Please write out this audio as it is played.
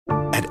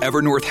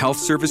Evernorth Health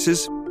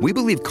Services, we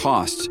believe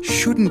costs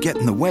shouldn't get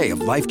in the way of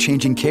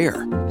life-changing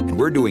care, and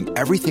we're doing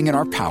everything in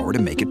our power to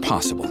make it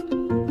possible.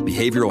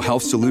 Behavioral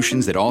health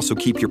solutions that also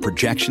keep your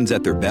projections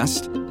at their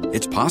best?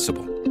 It's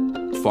possible.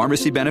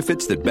 Pharmacy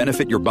benefits that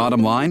benefit your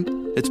bottom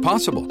line? It's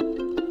possible.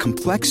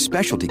 Complex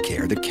specialty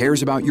care that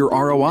cares about your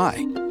ROI?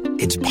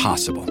 It's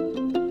possible.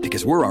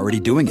 Because we're already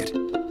doing it.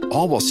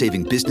 All while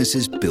saving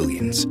businesses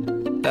billions.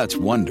 That's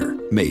Wonder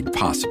made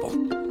possible.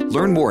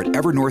 Learn more at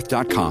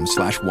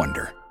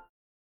evernorth.com/wonder.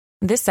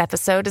 This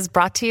episode is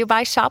brought to you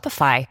by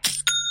Shopify.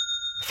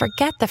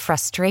 Forget the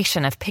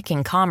frustration of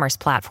picking commerce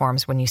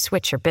platforms when you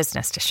switch your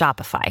business to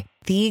Shopify,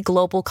 the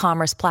global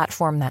commerce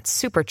platform that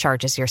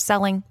supercharges your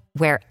selling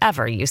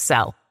wherever you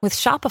sell. With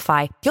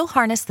Shopify, you'll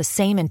harness the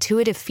same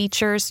intuitive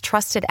features,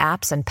 trusted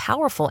apps, and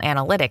powerful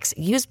analytics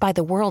used by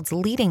the world's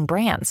leading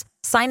brands.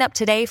 Sign up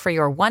today for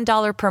your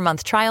 $1 per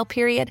month trial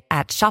period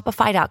at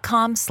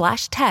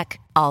shopify.com/tech,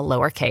 all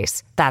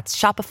lowercase. That's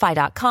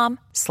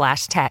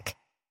shopify.com/tech.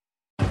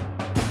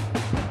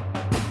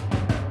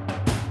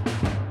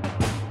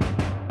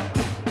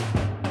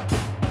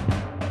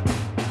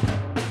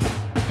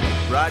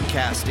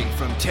 Broadcasting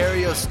from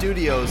Terrio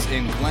Studios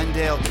in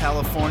Glendale,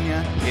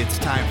 California, it's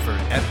time for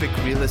Epic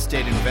Real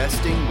Estate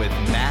Investing with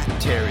Matt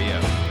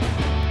Terrio.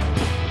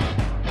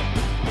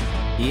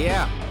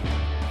 Yeah.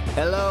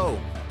 Hello,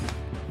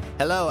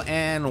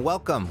 and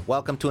welcome.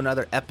 Welcome to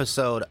another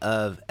episode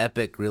of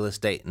Epic Real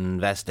Estate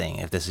Investing.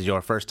 If this is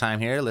your first time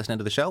here listening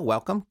to the show,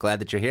 welcome. Glad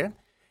that you're here.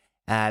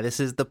 This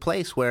is the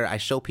place where I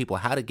show people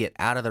how to get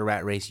out of the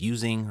rat race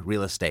using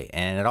real estate.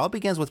 And it all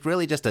begins with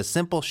really just a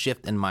simple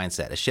shift in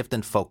mindset, a shift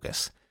in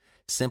focus.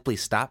 Simply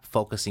stop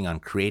focusing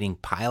on creating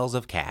piles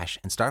of cash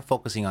and start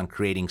focusing on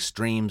creating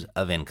streams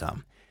of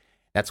income.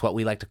 That's what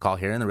we like to call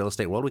here in the real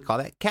estate world. We call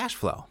that cash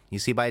flow. You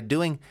see, by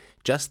doing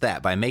just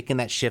that, by making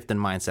that shift in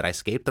mindset, I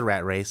escaped the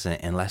rat race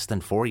in less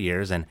than 4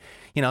 years. And,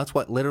 it's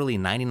what literally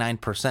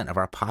 99% of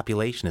our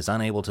population is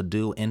unable to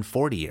do in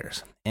 40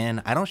 years.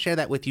 And I don't share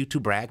that with you to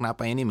brag, not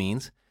by any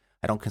means.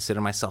 I don't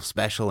consider myself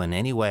special in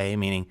any way,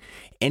 meaning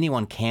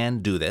anyone can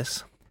do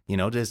this.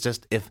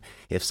 Just if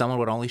someone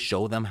would only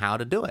show them how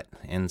to do it,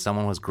 and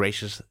someone was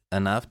gracious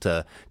enough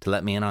to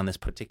let me in on this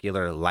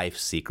particular life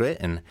secret,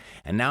 and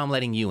now I'm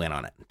letting you in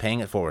on it, paying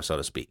it forward, so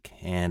to speak.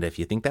 And if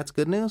you think that's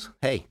good news,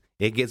 hey,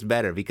 it gets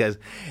better, because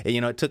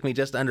it took me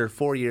just under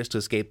 4 years to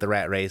escape the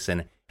rat race,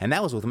 and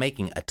that was with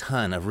making a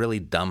ton of really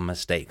dumb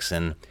mistakes.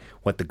 And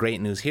what the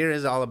great news here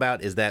is all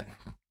about is that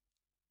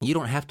you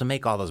don't have to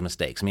make all those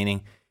mistakes,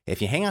 meaning if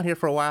you hang out here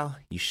for a while,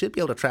 you should be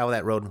able to travel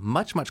that road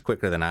much, much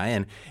quicker than I.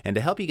 And to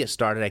help you get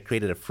started, I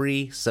created a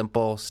free,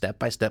 simple,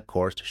 step-by-step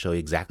course to show you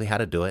exactly how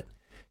to do it,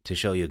 to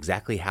show you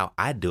exactly how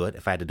I'd do it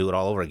if I had to do it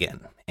all over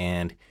again.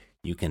 And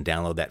you can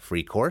download that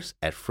free course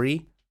at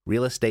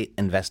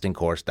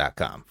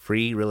freerealestateinvestingcourse.com,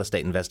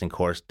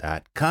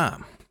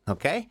 freerealestateinvestingcourse.com,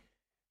 okay?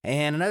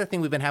 And another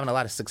thing we've been having a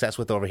lot of success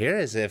with over here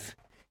is if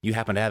you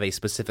happen to have a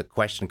specific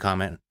question,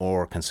 comment,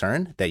 or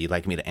concern that you'd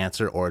like me to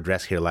answer or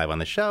address here live on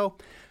the show,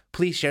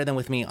 please share them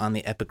with me on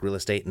the Epic Real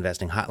Estate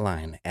Investing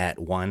Hotline at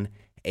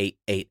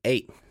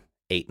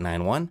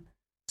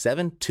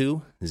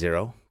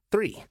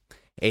 1-888-891-7203.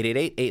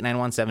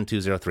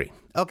 888-891-7203.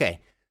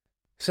 Okay,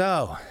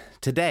 so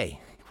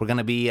today we're going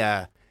to be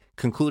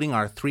concluding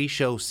our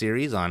 3-show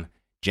series on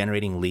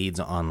generating leads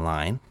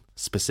online,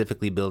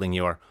 specifically building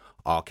your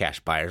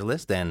all-cash buyers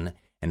list and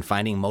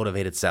finding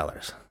motivated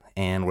sellers.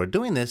 And we're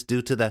doing this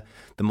due to the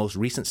most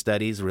recent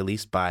studies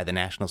released by the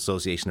National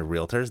Association of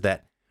Realtors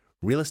that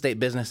real estate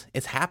business,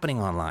 it's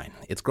happening online.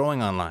 It's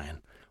growing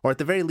online. Or at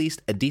the very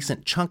least, a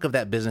decent chunk of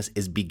that business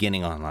is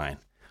beginning online.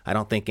 I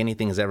don't think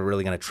anything is ever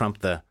really going to trump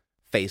the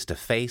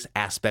face-to-face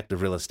aspect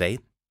of real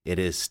estate. It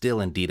is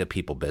still indeed a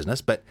people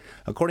business. But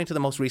according to the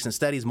most recent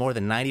studies, more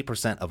than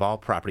 90% of all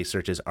property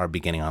searches are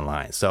beginning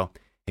online. So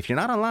if you're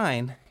not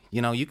online,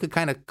 you could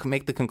kind of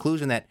make the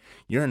conclusion that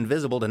you're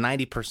invisible to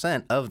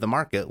 90% of the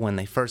market when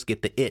they first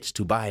get the itch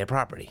to buy a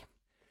property.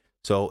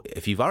 So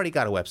if you've already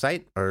got a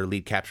website or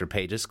lead capture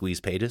pages, squeeze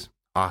pages,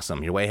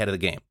 awesome. You're way ahead of the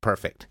game.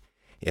 Perfect.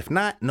 If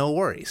not, no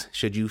worries.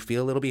 Should you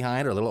feel a little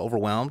behind or a little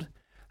overwhelmed,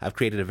 I've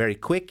created a very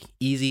quick,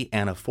 easy,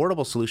 and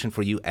affordable solution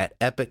for you at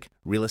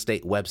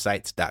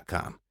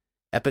epicrealestatewebsites.com.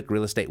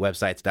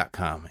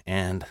 epicrealestatewebsites.com.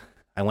 And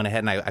I went ahead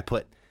and I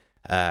put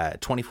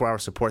 24-hour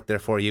support there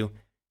for you,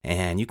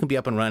 and you can be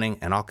up and running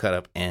and all cut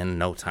up in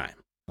no time.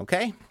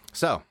 Okay?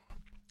 So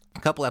a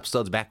couple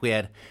episodes back, we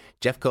had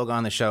Jeff Koga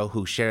on the show,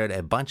 who shared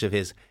a bunch of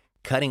his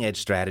cutting-edge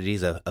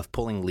strategies of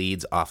pulling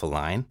leads off a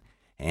line,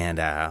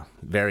 and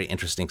very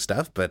interesting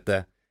stuff.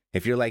 But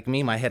if you're like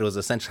me, my head was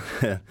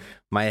essentially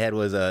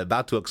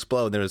about to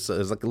explode. There was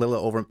like a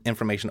little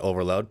information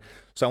overload.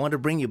 So I wanted to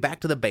bring you back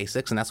to the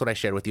basics, and that's what I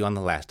shared with you on the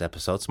last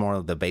episode. It's more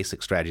of the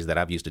basic strategies that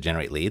I've used to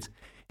generate leads.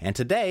 And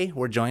today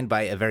we're joined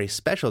by a very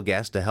special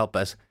guest to help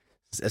us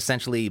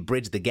essentially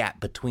bridge the gap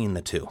between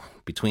the two,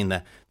 between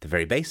the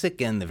very basic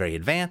and the very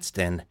advanced.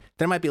 And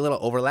there might be a little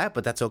overlap,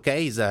 but that's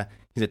okay. He's a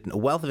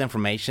wealth of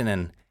information,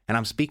 and And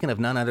I'm speaking of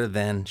none other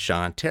than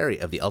Sean Terry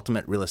of the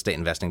Ultimate Real Estate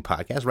Investing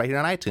Podcast right here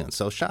on iTunes.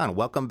 So, Sean,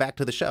 welcome back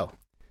to the show.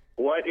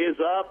 What is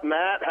up,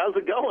 Matt? How's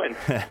it going?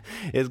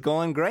 It's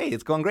going great.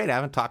 It's going great. I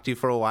haven't talked to you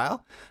for a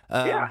while.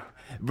 Yeah.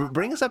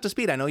 Bring us up to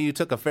speed. I know you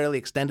took a fairly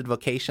extended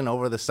vacation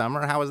over the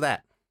summer. How was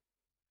that?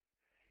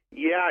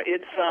 Yeah,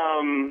 it's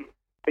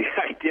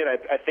I did.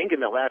 I think in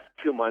the last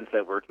 2 months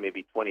I've worked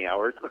maybe 20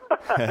 hours.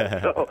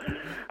 So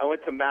I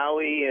went to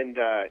Maui and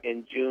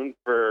in June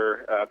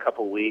for a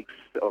couple weeks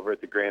over at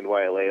the Grand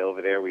Wailea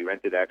over there. We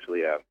rented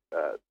actually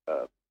like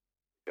a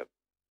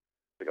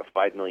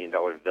 $5 million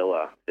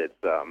villa that's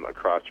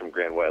across from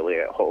Grand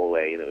Wailea at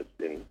Ho'olei.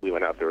 And we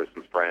went out there with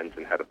some friends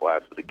and had a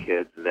blast with the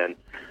kids. And then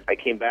I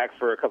came back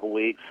for a couple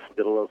weeks,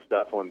 did a little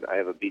stuff. I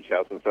have a beach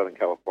house in Southern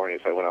California,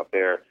 so I went out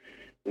there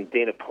in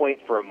Dana Point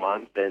for a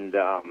month and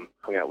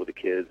hung out with the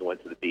kids and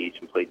went to the beach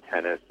and played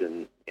tennis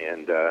and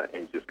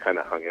just kind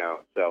of hung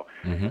out. So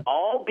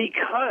all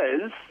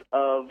because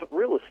of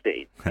real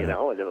estate, and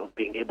of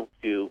being able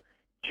to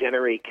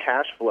generate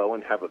cash flow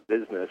and have a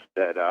business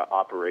that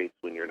operates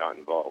when you're not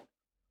involved.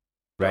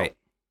 Right.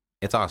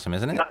 It's awesome,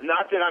 isn't it?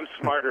 Not that I'm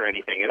smart or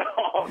anything at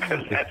all,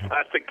 because that's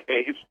not the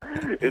case.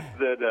 It's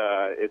that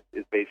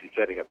it's basically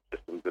setting up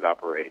systems that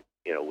operate,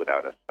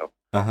 without us. So,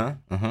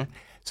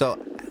 So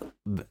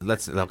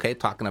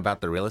talking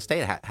about the real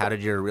estate, how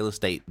did your real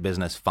estate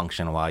business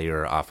function while you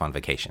were off on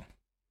vacation?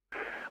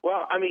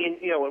 Well, I mean,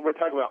 when we're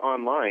talking about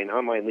online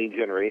lead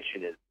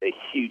generation is a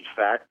huge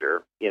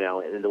factor,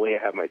 and the way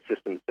I have my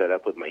system set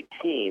up with my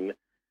team,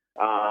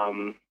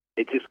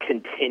 it just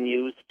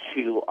continues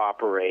to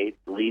operate.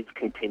 Leads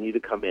continue to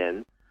come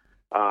in.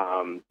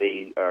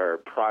 They are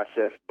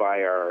processed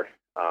by our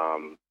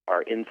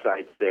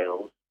inside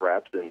sales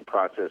reps and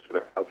processed for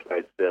their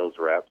outside sales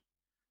reps.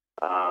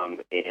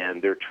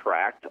 And they're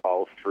tracked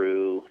all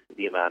through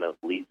the amount of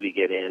leads we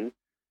get in,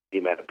 the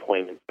amount of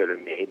appointments that are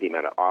made, the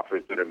amount of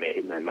offers that are made,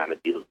 and the amount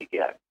of deals we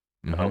get.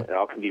 So it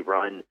all can be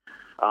run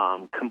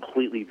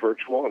completely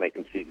virtual, and I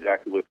can see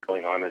exactly what's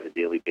going on a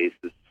daily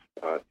basis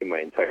through my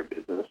entire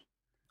business.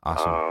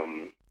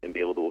 Awesome. And be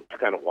able to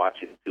kind of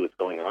watch it and see what's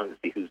going on and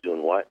see who's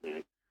doing what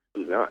and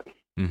who's not.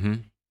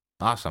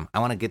 Awesome. I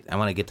want to get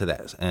to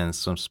that and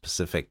some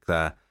specific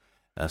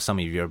some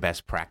of your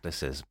best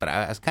practices. But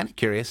I was kind of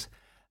curious.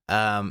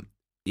 I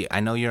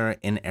know you're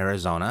in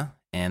Arizona,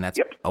 and that's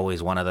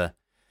always one of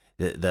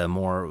the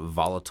more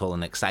volatile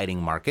and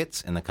exciting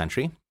markets in the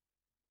country.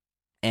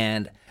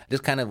 And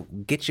just kind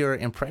of get your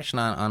impression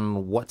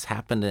on what's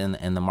happened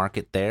in the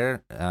market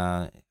there.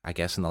 I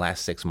guess in the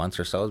last 6 months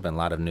or so, there's been a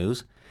lot of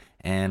news.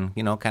 And,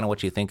 kind of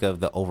what you think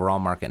of the overall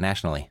market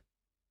nationally.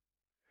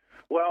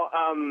 Well,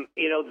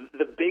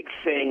 the big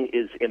thing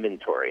is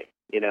inventory,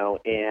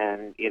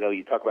 and,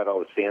 you talk about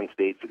all the sand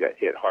states that got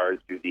hit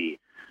hard through the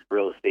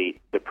real estate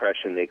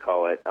depression, they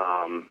call it,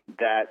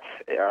 that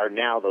are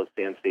now those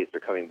sand states are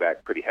coming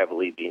back pretty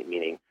heavily,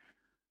 meaning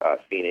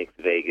Phoenix,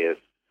 Vegas,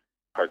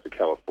 parts of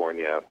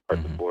California,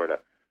 parts of Florida.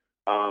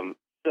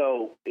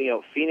 So,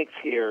 Phoenix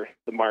here,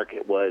 the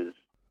market was,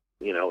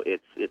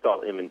 it's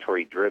all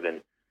inventory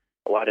driven.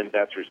 A lot of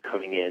investors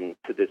coming in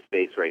to this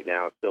space right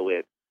now. So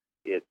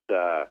it's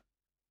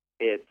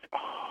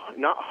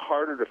not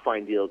harder to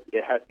find deals.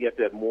 You have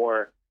to have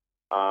more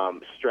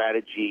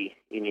strategy,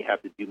 and you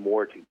have to do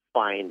more to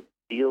find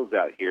deals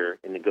out here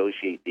and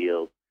negotiate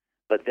deals.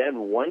 But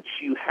then once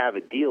you have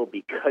a deal,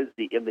 because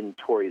the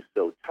inventory is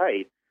so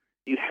tight,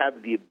 you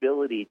have the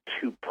ability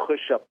to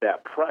push up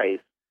that price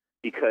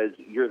because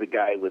you're the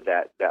guy with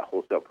that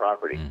wholesale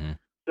property.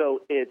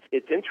 So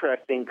it's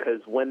interesting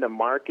because when the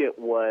market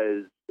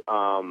was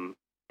more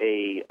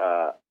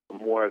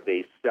of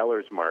a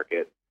seller's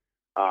market,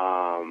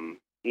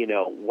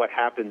 what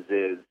happens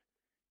is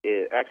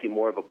actually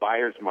more of a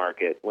buyer's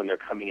market when they're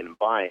coming in and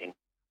buying.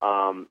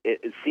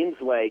 It seems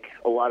like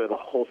a lot of the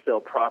wholesale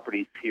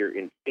properties here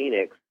in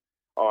Phoenix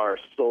are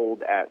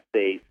sold at,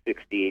 say,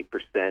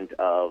 68%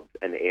 of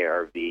an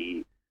ARV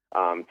to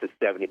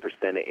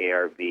 70% of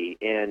ARV.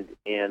 And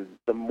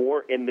the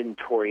more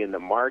inventory in the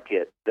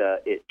market,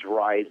 it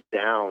drives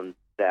down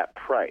that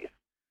price.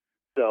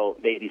 So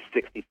maybe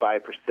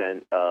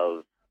 65%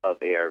 of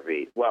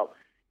ARV. Well,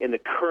 in the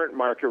current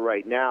market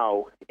right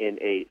now, in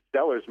a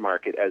seller's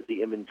market, as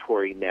the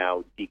inventory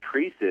now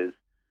decreases,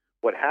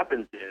 what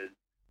happens is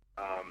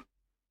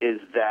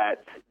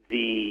that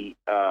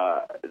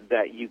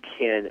that you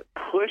can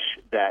push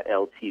that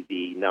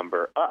LTV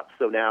number up.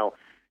 So now,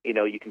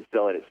 you can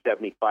sell it at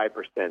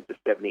 75% to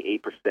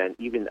 78%,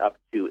 even up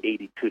to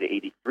 82 to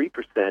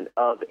 83%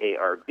 of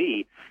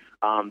ARV,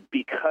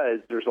 because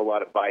there's a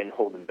lot of buy and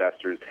hold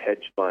investors,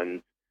 hedge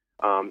funds,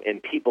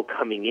 and people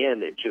coming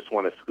in that just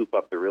want to scoop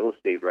up the real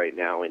estate right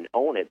now and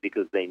own it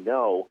because they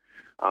know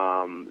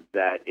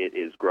that it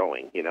is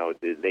growing.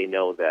 They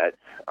know that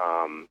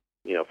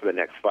for the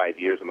next 5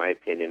 years, in my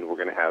opinion, we're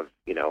going to have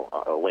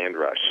a land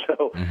rush.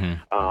 So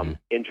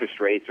interest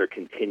rates are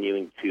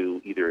continuing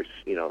to either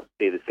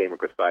stay the same or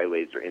go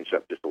sideways or inch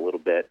up just a little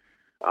bit.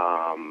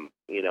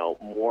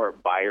 More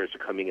buyers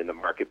are coming in the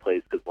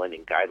marketplace because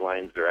lending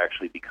guidelines are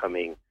actually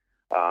becoming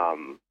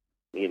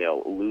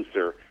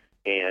looser.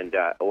 and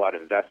a lot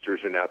of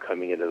investors are now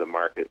coming into the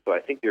market. So I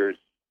think there's,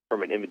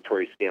 from an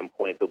inventory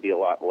standpoint, there'll be a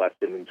lot less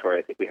inventory.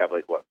 I think we have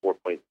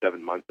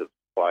 4.7 months of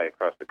supply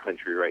across the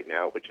country right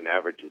now, which an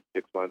average is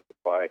 6 months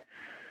supply.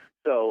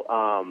 So,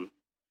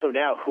 so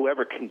now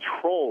whoever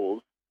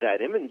controls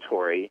that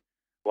inventory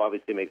will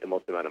obviously make the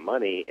most amount of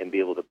money and be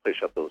able to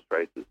push up those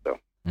prices. So,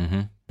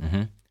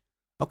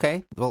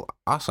 Okay, well,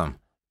 awesome.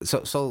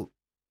 So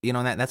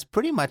that's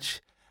pretty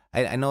much.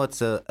 I know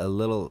it's a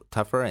little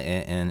tougher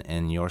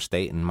in your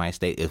state and my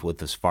state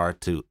with as far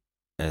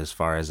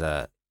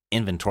as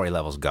inventory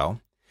levels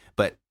go,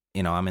 but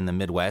I'm in the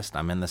Midwest,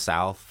 I'm in the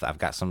South, I've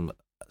got some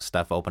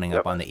stuff opening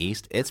up on the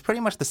East. It's pretty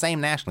much the same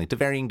nationally to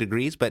varying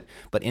degrees, but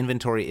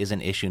inventory is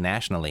an issue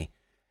nationally.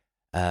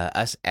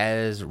 Us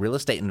as real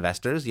estate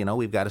investors,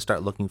 we've got to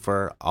start looking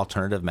for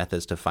alternative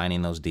methods to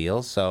finding those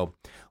deals. So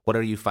what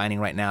are you finding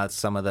right now? It's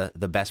some of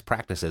the best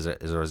practices,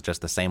 or is it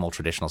just the same old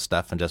traditional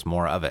stuff and just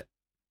more of it?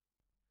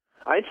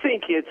 I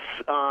think it's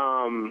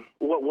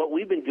what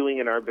we've been doing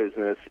in our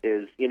business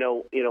is,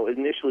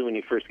 initially when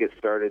you first get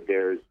started,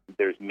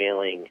 there's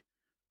mailing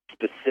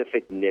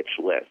specific niche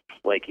lists,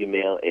 like you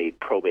mail a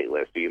probate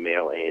list, or you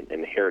mail an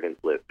inheritance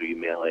list, or you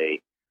mail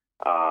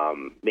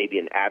maybe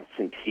an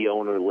absentee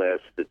owner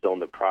list that's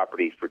owned the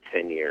property for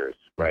 10 years,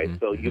 right?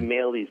 So you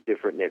mail these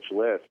different niche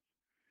lists.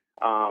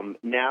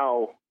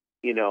 Now,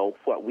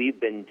 what we've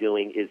been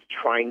doing is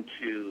trying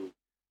to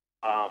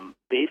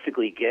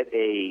basically get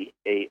a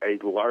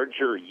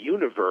larger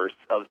universe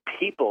of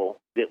people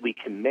that we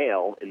can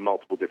mail in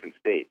multiple different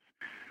states.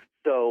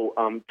 So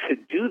to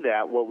do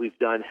that, what we've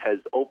done has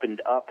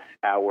opened up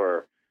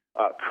our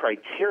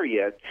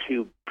criteria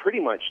to pretty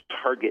much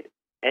target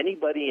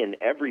anybody and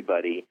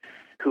everybody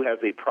who has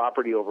a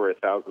property over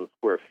 1,000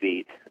 square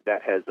feet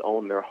that has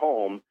owned their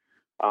home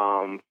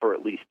for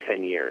at least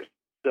 10 years.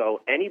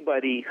 So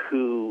anybody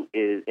who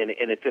is, and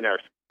it's in our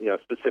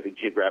specific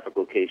geographic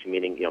location,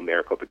 meaning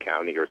Maricopa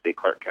County or say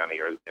Clark County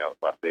or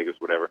Las Vegas,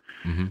 whatever.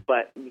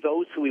 But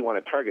those who we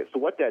want to target. So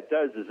what that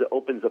does is it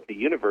opens up the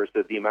universe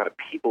of the amount of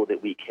people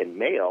that we can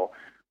mail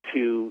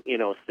to,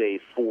 say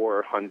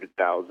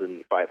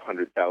 400,000,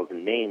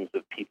 500,000 names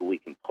of people we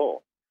can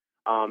pull.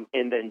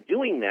 And then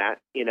doing that,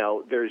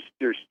 there's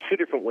two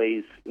different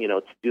ways,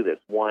 to do this.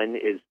 One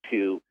is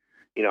to,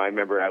 I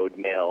remember I would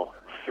mail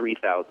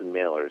 3,000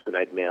 mailers, and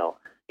I'd mail,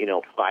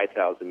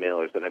 5,000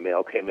 mailers, and I'm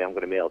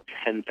going to mail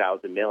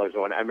 10,000 mailers.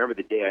 And I remember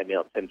the day I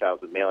mailed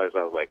 10,000 mailers,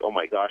 I was like, oh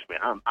my gosh, man,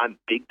 I'm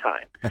big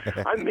time.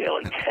 I'm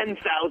mailing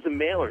 10,000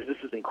 mailers. This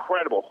is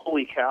incredible.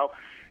 Holy cow.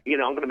 I'm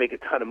going to make a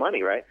ton of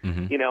money, right?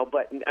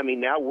 But I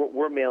mean, now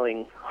we're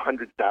mailing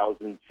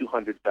 100,000,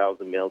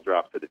 200,000 mail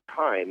drops at a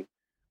time.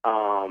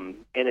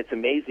 And it's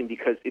amazing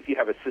because if you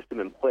have a system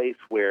in place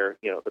where,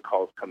 the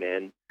calls come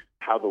in,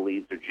 how the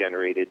leads are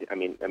generated, I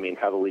mean,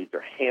 how the leads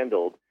are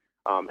handled,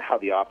 how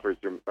the offers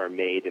are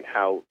made, and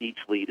how each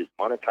lead is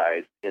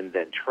monetized and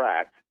then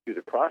tracked through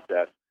the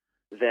process,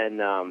 then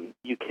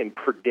you can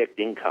predict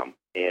income,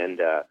 and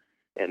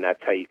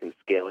that's how you can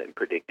scale it and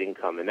predict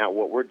income. And now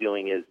what we're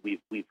doing is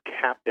we've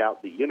capped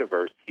out the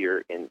universe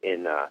here in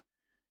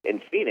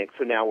Phoenix.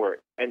 So now we're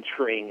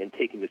entering and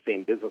taking the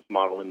same business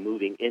model and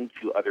moving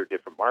into other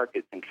different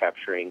markets and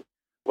capturing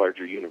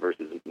larger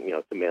universes,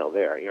 to mail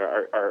there.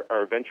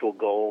 Our eventual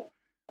goal,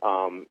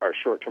 our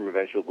short-term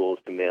eventual goal is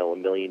to mail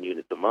 1 million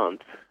units a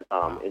month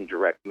in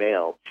direct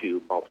mail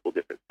to multiple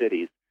different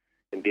cities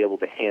and be able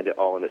to hand it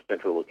all in a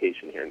central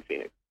location here in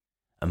Phoenix.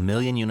 1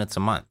 million units a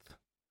month?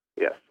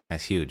 Yes.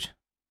 That's huge.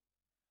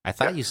 I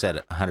thought you said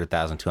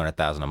 100,000,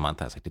 200,000 a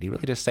month. I was like, did he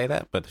really just say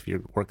that? But if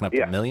you're working up to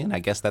 1 million, I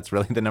guess that's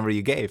really the number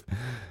you gave.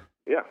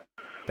 Yeah.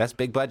 That's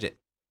big budget.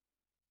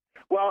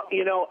 Well,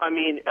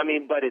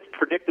 but it's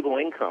predictable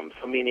income.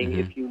 So meaning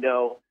if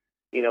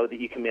that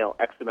you can mail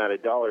X amount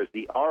of dollars,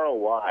 the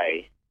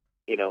ROI,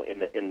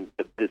 in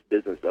this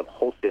business of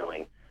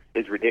wholesaling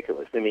is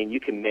ridiculous. I mean, you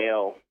can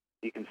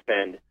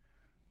spend,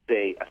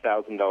 say,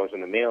 $1,000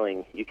 on a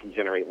mailing, you can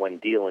generate one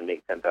deal and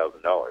make $10,000.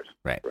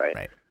 Right.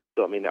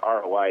 So, the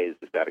ROI is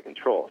just out of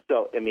control.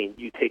 So,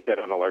 you take that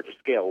on a larger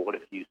scale. What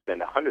if you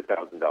spend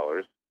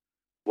 $100,000?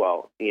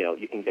 Well,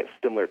 you can get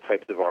similar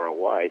types of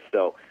ROI.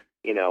 So,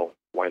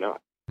 why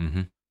not?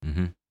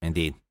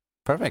 Indeed.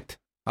 Perfect.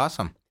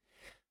 Awesome.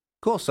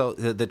 Cool. So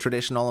the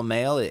traditional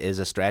mail is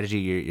a strategy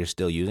you're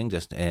still using,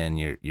 and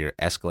you're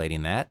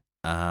escalating that.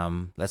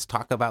 Let's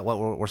talk about what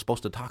we're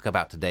supposed to talk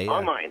about today.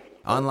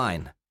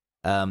 Online.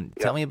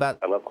 Tell me about.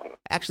 I love online.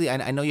 Actually,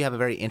 I know you have a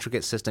very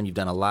intricate system. You've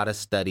done a lot of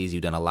studies,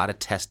 you've done a lot of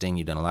testing,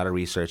 you've done a lot of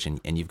research,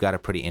 and you've got a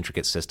pretty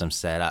intricate system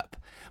set up.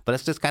 But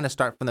let's just kind of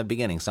start from the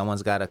beginning.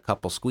 Someone's got a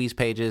couple squeeze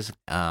pages.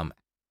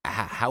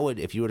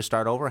 If you were to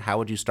start over, how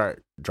would you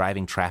start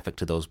driving traffic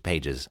to those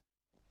pages?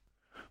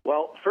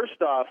 Well,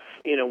 first off,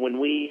 when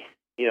we,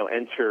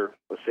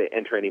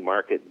 enter any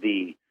market,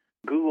 the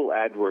Google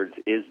AdWords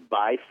is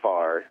by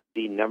far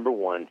the number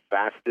one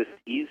fastest,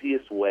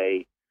 easiest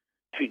way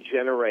to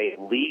generate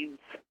leads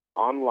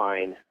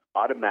online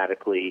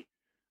automatically,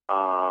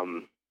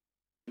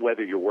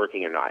 whether you're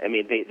working or not.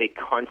 They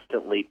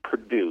constantly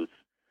produce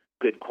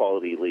good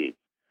quality leads.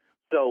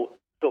 So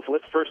So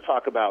let's first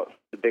talk about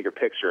the bigger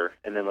picture,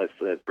 and then let's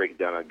break it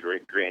down on a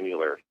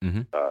granular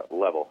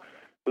level.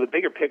 So the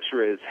bigger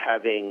picture is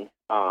having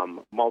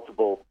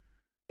multiple,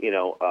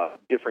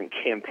 different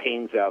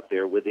campaigns out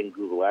there within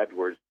Google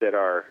AdWords that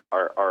are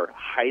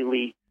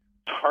highly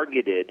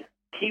targeted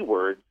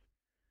keywords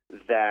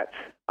that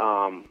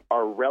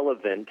are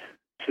relevant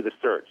to the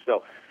search.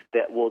 So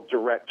that will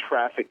direct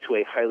traffic to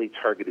a highly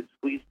targeted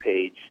squeeze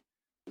page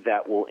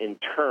that will in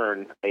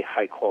turn a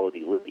high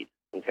quality lead.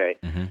 Okay.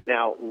 Mm-hmm.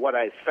 Now, what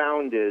I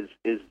found is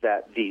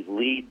that the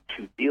lead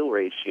to deal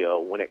ratio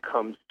when it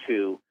comes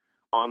to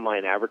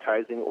online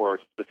advertising, or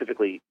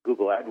specifically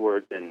Google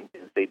AdWords and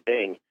say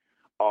Bing,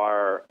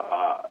 are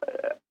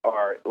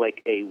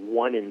like a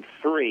 1 in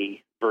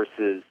 3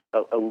 versus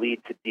a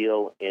lead to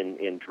deal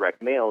in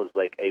direct mail is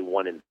like a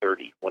 1 in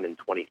 30, 1 in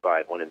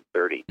 25, 1 in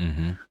 30.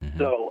 Mm-hmm. Mm-hmm.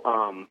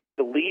 So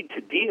the lead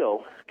to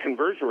deal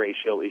conversion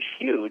ratio is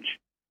huge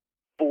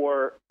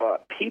for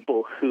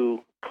people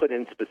who put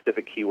in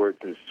specific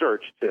keywords in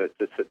search to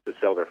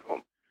sell their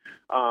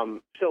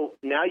home. So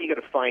now you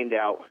got to find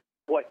out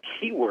what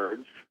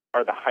keywords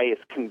are the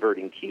highest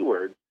converting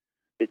keywords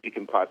that you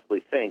can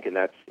possibly think, and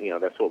that's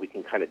what we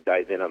can kind of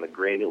dive in on the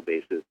granular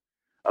basis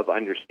of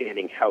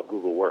understanding how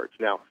Google works.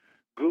 Now,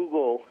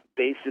 Google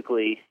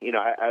basically,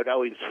 I would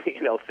always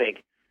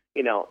think,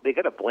 they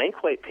got a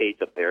blank white page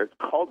up there. It's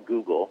called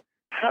Google.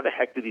 How the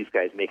heck do these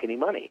guys make any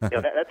money?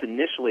 That's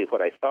initially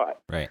what I thought.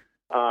 Right.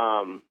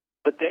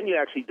 But then you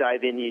actually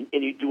dive in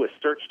and you do a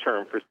search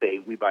term for, say,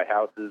 we buy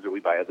houses or we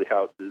buy ugly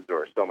houses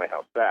or sell my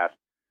house fast.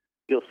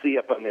 You'll see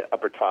up on the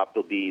upper top,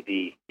 there'll be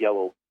the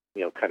yellow,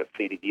 kind of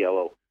faded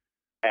yellow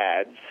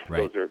ads.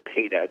 Right. Those are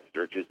paid ad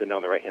searches. And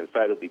on the right-hand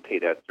side, there'll be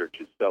paid ad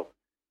searches. So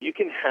you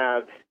can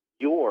have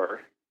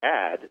your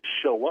ad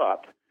show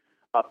up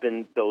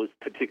in those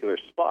particular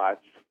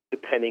spots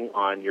depending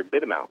on your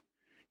bid amount.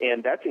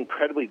 And that's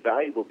incredibly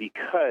valuable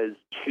because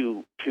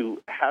to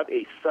have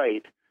a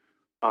site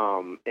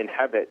and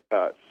have it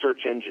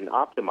search engine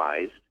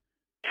optimized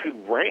to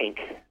rank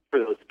for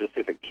those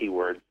specific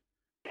keywords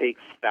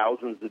takes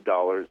thousands of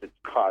dollars. It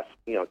costs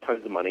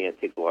tons of money, and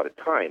it takes a lot of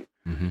time.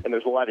 Mm-hmm. And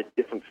there's a lot of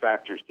different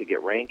factors to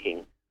get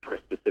ranking for a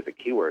specific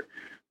keyword.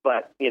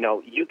 But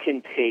you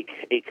can take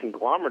a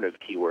conglomerate of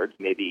keywords,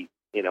 maybe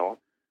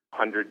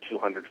 100,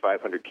 200,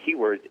 500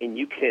 keywords, and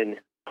you can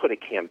put a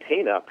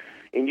campaign up,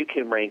 and you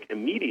can rank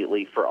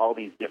immediately for all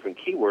these different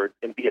keywords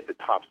and be at the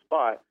top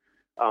spot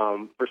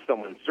for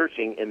someone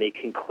searching, and they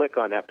can click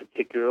on that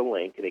particular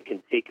link, and it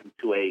can take them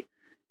to a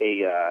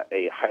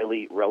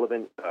highly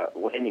relevant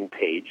landing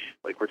page,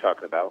 like we're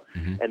talking about,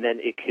 mm-hmm. and then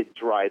it could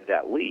drive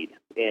that lead.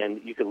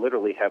 And you could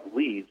literally have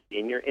leads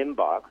in your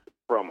inbox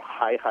from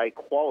high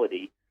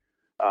quality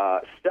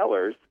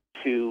sellers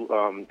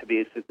to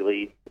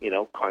basically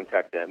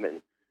contact them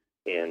and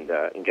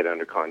get it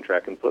under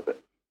contract and flip it.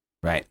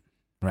 Right.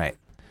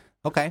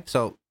 Okay,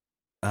 so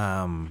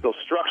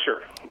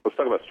structure. Let's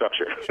talk about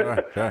structure.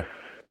 Sure.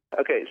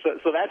 Okay,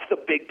 so that's the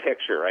big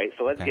picture, right?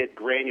 So let's get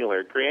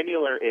granular.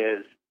 Granular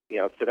is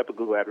set up a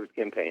Google AdWords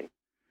campaign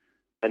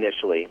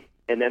initially,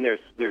 and then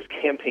there's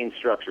campaign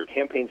structure.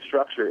 Campaign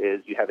structure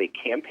is you have a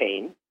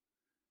campaign,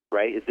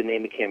 right? Is the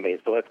name of the campaign.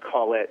 So let's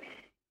call it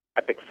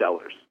Epic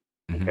Sellers,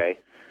 mm-hmm. okay?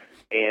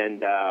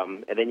 And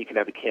then you can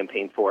have a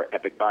campaign for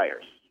Epic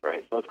Buyers,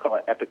 right? So let's call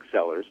it Epic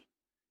Sellers.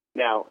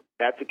 Now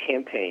that's a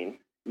campaign.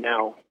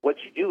 Now what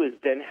you do is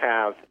then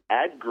have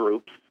ad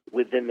groups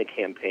within the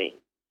campaign,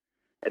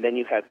 and then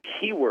you have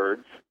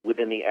keywords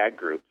within the ad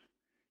groups.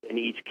 And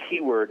each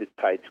keyword is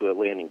tied to a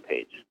landing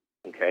page,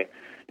 okay?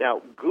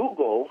 Now,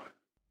 Google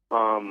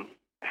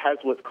has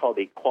what's called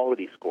a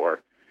quality score,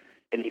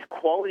 and the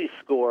quality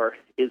score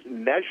is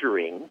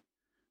measuring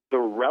the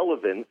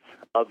relevance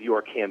of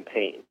your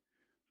campaign,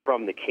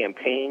 from the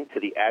campaign to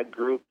the ad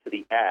group to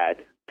the ad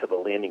to the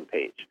landing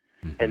page.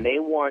 Mm-hmm. And they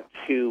want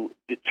to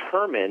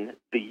determine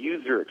the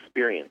user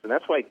experience. And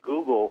that's why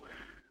Google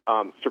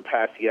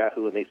surpassed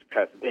Yahoo and they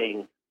surpassed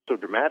Bing so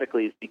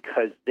dramatically, is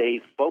because they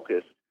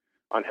focused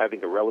on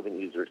having a relevant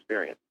user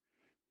experience.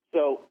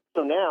 So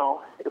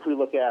now, if we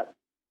look at,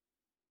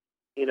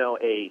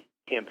 a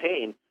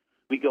campaign,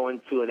 we go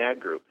into an ad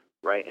group,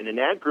 right? In an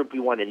ad group,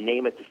 we want to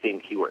name it the same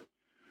keyword.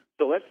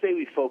 So let's say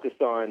we focus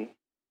on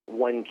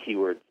one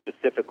keyword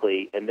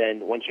specifically, and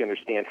then once you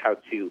understand how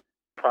to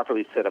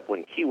properly set up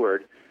one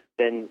keyword,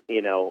 then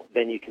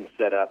you can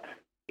set up,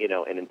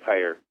 an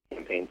entire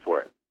campaign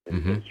for it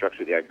and, mm-hmm. and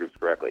structure the ad groups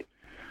correctly.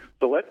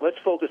 So let's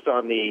focus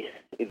on the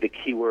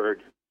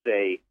keyword,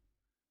 say,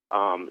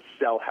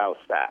 sell house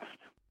fast,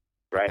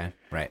 right? Okay,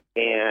 right.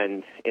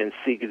 And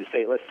so you could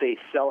say, let's say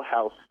sell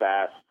house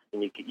fast,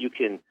 and you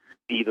can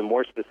be even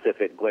more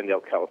specific: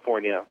 Glendale,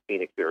 California,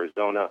 Phoenix,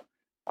 Arizona.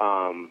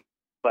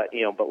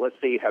 But let's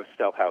say you have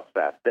sell house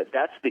fast.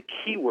 That's the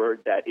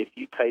keyword that if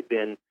you type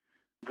in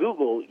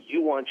Google,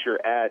 you want your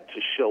ad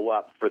to show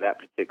up for that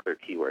particular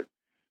keyword.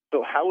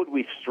 So how would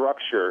we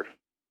structure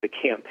the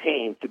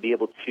campaign to be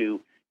able to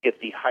get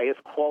the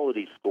highest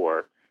quality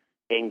score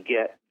and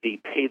get the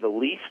pay the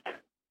least,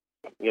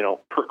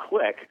 per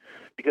click?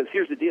 Because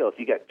here's the deal: if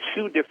you got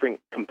two different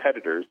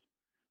competitors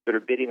that are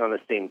bidding on the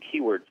same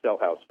keyword, sell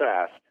house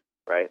fast,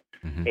 right?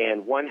 Mm-hmm.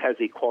 And one has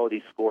a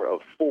quality score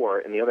of 4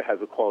 and the other has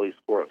a quality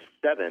score of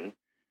 7,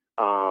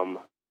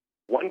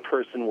 one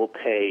person will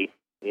pay,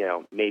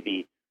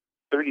 maybe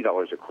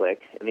 $30 a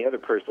click, and the other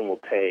person will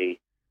pay,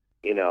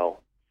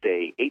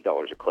 say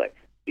 $8 a click,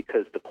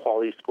 because the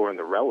quality score and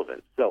the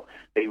relevance. So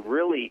it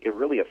really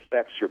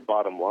affects your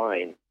bottom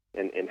line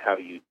and how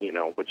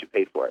what you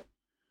pay for it.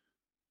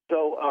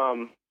 So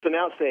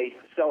now say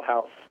sell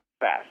house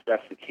fast.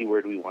 That's the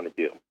keyword we want to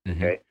do.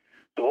 Mm-hmm. Okay.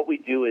 So what we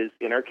do is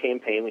in our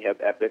campaign we have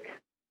Epic,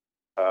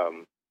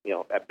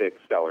 Epic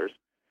sellers,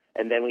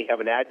 and then we have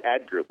an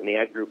ad group, and the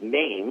ad group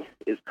name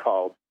is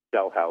called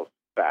Sell House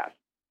Fast,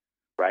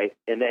 right?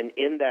 And then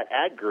in that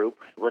ad group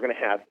we're going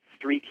to have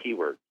 3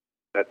 keywords.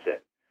 That's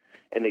it.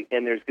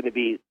 And there's going to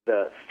be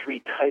the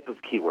 3 type of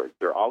keywords.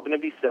 They're all going to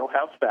be sell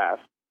house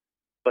fast,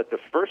 but the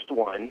first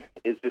one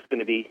is just going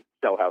to be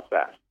sell house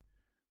fast.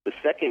 The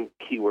second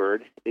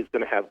keyword is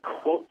going to have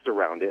quotes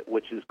around it,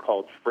 which is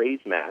called phrase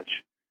match,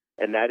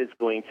 and that is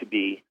going to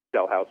be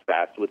sell house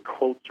fast with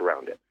quotes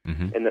around it.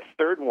 Mm-hmm. And the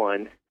third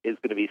one is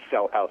going to be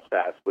sell house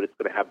fast, but it's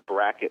going to have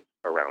brackets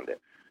around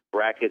it.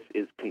 Brackets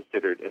is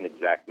considered an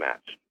exact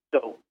match.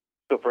 So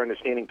for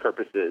understanding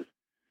purposes,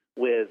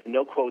 with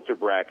no quotes or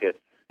brackets,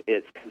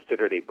 it's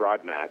considered a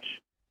broad match.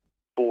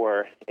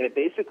 And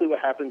basically what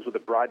happens with a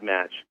broad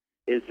match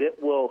is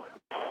it will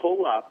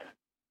pull up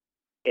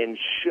and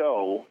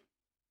show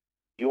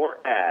your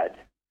ad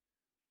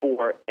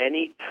for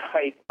any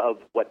type of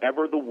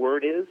whatever the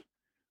word is,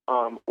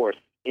 or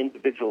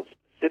individual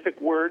specific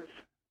words,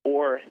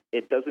 or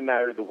it doesn't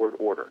matter the word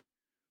order.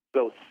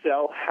 So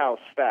sell house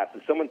fast.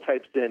 If someone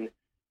types in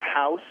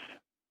house,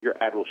 your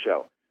ad will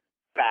show.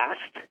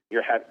 Fast,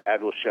 your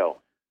ad will show.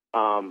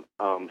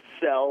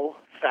 Sell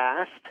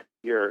fast,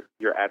 your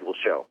ad will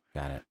show.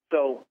 Got it.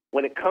 So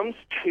when it comes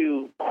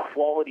to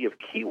quality of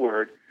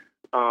keyword,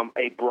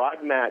 a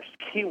broad matched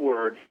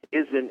keyword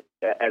isn't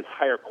as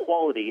higher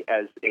quality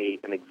as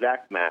an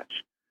exact match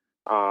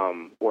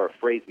or a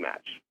phrase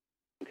match.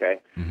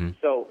 Okay? Mm-hmm.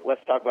 So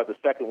let's talk about the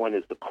second one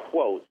is the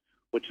quote,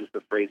 which is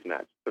the phrase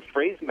match. The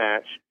phrase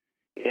match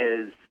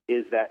is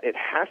that it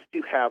has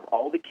to have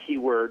all the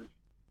keywords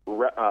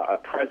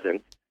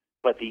present,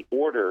 but the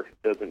order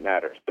doesn't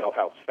matter. Sell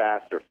house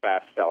fast or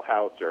fast sell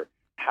house or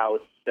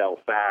house sell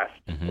fast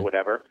Mm-hmm. or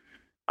whatever.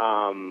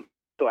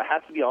 So it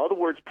has to be all the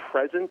words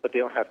present, but they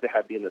don't have to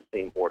be in the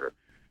same order.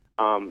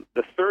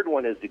 The third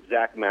one is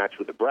exact match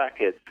with the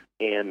brackets,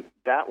 and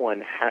that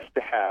one has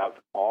to have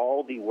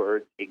all the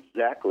words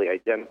exactly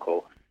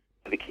identical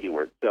to the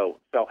keyword. So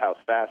sell house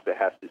fast,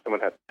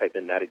 someone has to type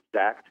in that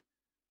exact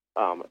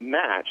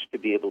match to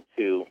be able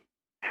to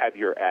have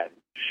your ad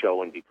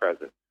show and be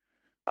present.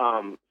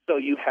 So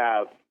you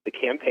have the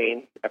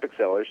campaign, Epic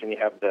Sellers, and you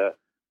have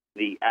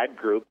the ad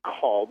group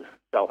called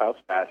Sell House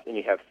Fast, and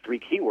you have 3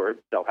 keywords,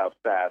 Sell House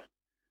Fast,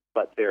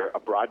 but they're a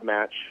broad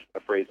match, a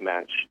phrase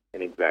match,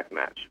 an exact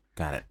match.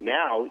 Got it.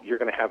 Now you're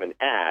going to have an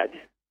ad,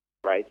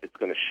 right, that's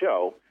going to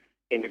show,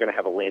 and you're going to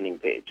have a landing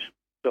page.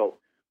 So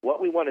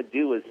what we want to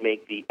do is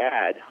make the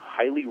ad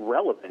highly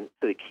relevant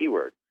to the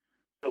keyword.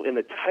 So in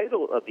the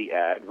title of the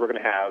ad, we're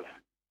going to have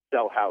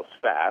Sell House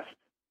Fast,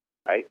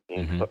 right,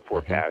 Mm-hmm. but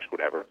for cash,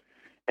 whatever.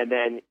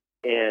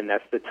 And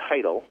that's the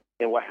title.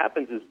 And what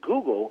happens is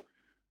Google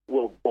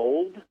will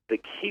bold the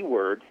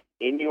keyword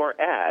in your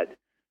ad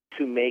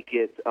to make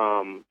it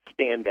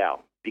stand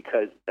out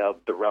because of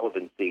the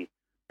relevancy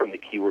from the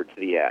keyword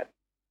to the ad.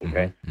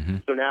 Okay? Mm-hmm.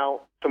 So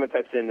now someone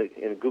types in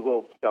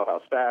Google Sell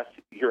House Fast,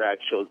 your ad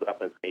shows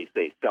up and they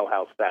say Sell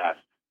House Fast,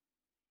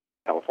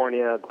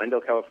 California,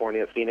 Glendale,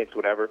 California, Phoenix,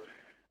 whatever.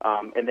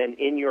 And then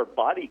in your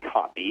body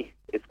copy,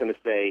 it's going to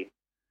say,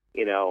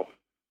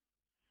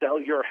 sell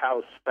your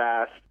house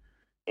fast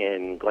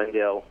in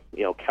Glendale,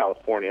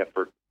 California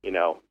for,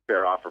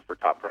 fair offer for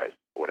top price,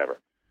 whatever.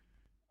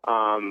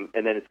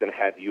 And then it's going to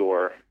have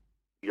your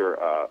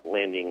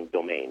landing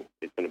domain.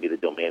 It's going to be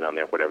the domain on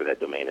there, whatever that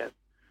domain is.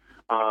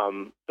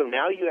 So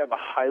now you have a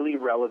highly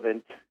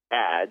relevant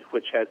ad,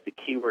 which has the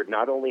keyword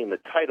not only in the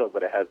title,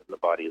 but it has in the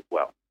body as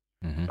well.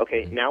 Mm-hmm.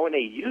 Okay, now when a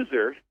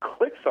user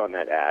clicks on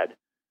that ad,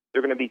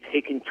 they're going to be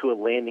taken to a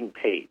landing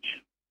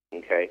page.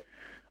 Okay.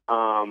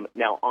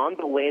 Now on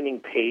the landing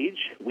page,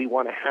 we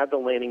want to have the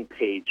landing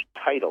page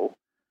title,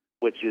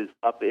 which is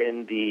up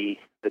in the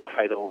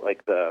title,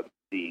 like the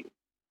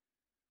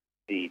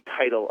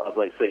title of,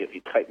 like, say, if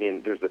you type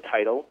in, there's a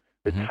title.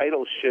 The Mm-hmm.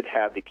 title should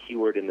have the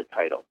keyword in the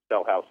title,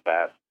 Sell House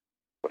Fast,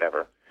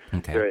 whatever.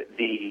 Okay.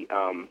 The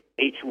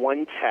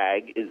H1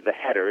 tag is the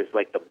header, is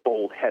like the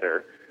bold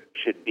header,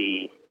 should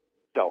be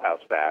Sell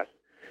House Fast.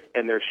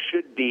 And there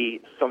should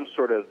be some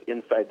sort of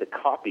inside the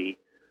copy,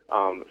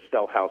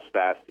 Sell House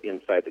Fast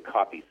inside the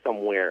copy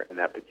somewhere in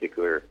that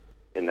particular,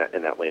 in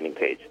that landing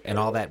page. And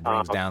all that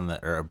brings down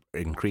or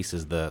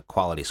increases the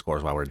quality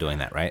scores while we're doing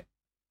that, right?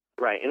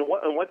 Right, and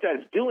what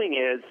that's doing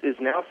is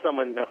now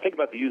now think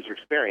about the user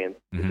experience.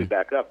 If we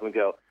back up and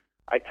go,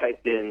 I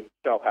typed in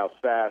Sell House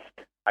Fast,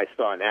 I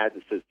saw an ad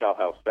that says Sell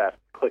House Fast,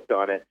 clicked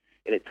on it,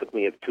 and it took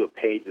me to a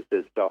page that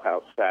says Sell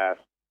House Fast,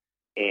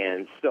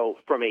 And so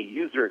from a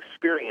user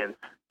experience,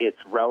 it's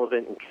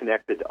relevant and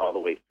connected all the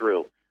way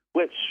through,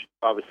 which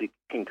obviously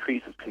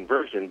increases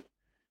conversions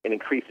and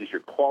increases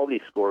your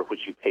quality score,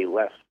 which you pay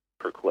less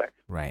per click.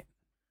 Right.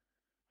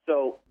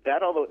 So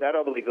that all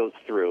the way goes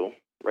through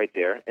right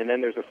there. And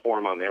then there's a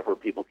form on there where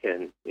people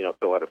can,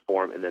 fill out a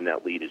form, and then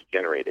that lead is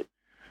generated.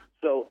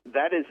 So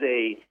that is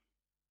a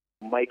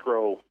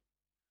micro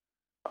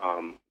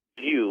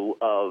view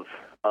of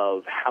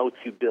how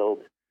to build,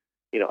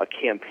 a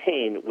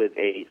campaign with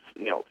a,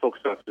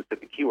 focused on a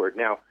specific keyword.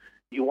 Now,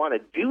 you want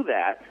to do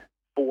that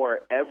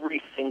for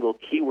every single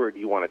keyword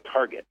you want to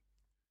target.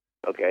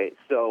 Okay,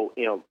 so,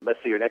 let's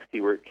say your next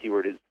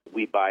keyword is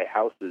we buy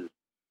houses,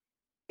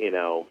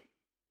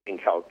 in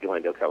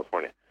Glendale,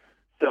 California.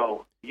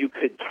 So you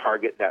could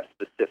target that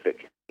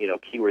specific,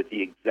 keyword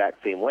the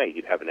exact same way.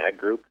 You'd have an ad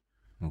group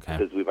Okay.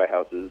 because we buy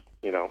houses,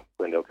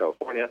 Glendale,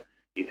 California.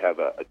 You'd have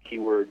a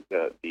keyword.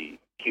 The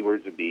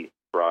keywords would be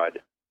broad,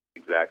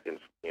 exact, and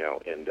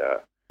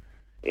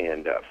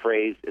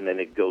phrase, and then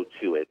it'd go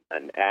to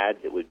an ad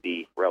that would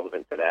be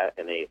relevant to that,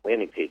 and a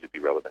landing page would be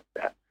relevant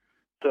to that.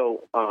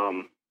 So,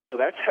 so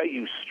that's how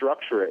you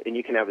structure it, and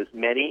you can have as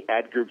many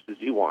ad groups as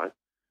you want.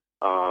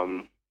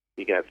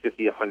 You can have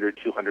 50, 100,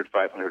 200,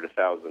 500,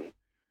 1,000.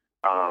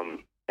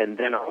 And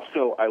then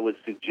also I would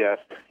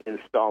suggest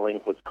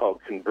installing what's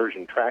called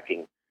conversion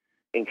tracking.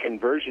 And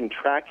conversion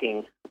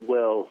tracking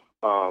will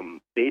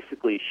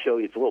basically show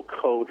you, it's a little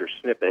code or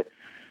snippet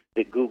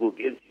that Google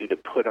gives you to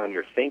put on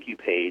your thank you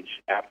page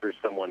after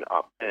someone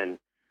opts in,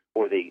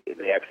 or they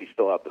actually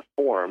fill out the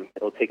form.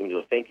 It'll take them to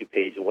a thank you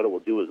page, and what it will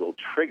do is it'll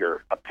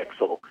trigger a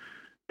pixel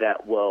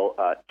that will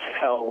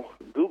tell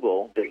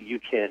Google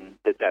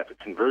that that's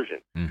a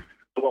conversion.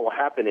 So what will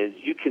happen is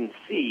you can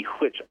see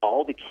which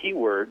all the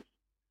keywords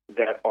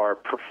that are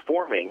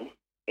performing,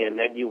 and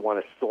then you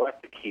want to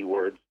select the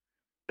keywords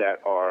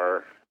that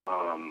are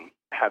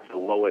have the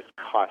lowest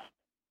cost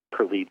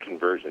per lead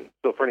conversion.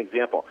 So for an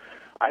example,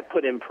 I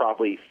put in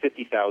probably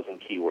 50,000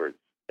 keywords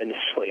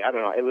initially. I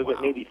don't know, it was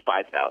maybe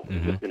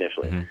 5,000 just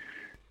initially.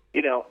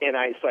 And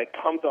I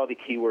pumped all the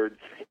keywords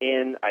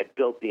in. I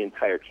built the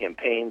entire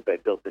campaigns. I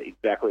built it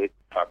exactly as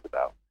we talked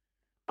about.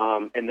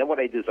 And then what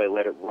I did is I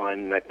let it run,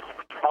 and I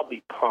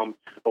probably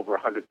pumped over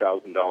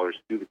 $100,000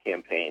 through the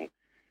campaign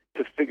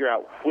to figure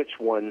out which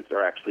ones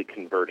are actually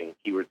converting,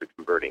 keywords are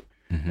converting.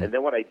 And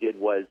then what I did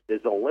was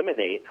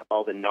eliminate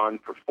all the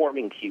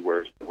non-performing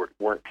keywords that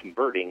weren't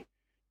converting,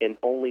 and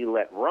only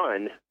let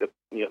run the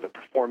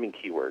performing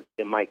keywords.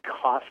 And my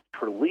cost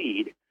per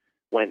lead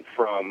went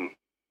from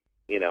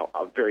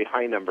a very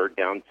high number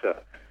down to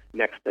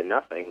next to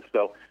nothing.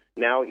 So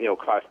now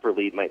cost per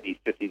lead might be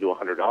 $50 to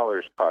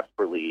 $100 cost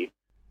per lead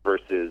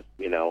versus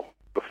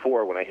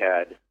before when I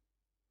had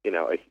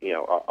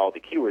all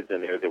the keywords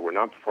in there that were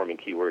non-performing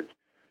keywords.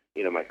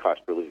 My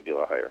cost per lead would be a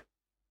lot higher.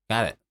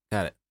 Got it.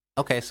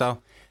 Okay, so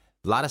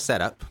a lot of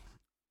setup,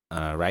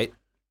 right?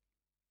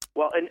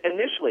 Well,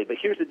 initially, but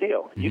here's the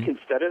deal: you can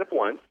set it up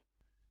once,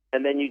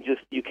 and then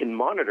you can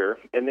monitor.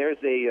 And there's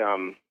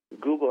a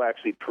Google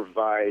actually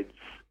provides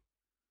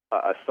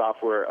a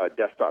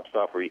desktop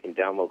software you can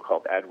download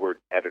called AdWords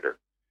Editor.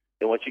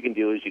 And what you can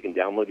do is you can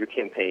download your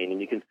campaign,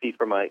 and you can see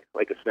from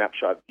like a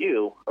snapshot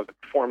view of the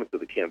performance of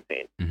the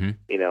campaign.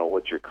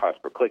 What your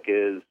cost per click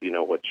is,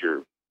 what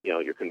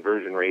your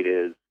conversion rate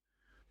is,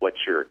 what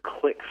your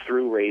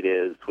click-through rate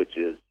is, which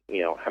is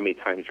how many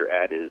times your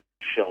ad is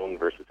shown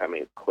versus how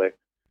many it's clicked,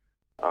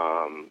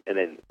 and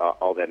then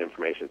all that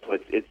information. So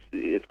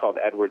it's called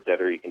AdWords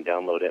Editor. You can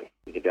download it.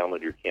 You can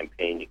download your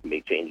campaign. You can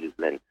make changes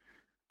and then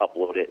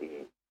upload it,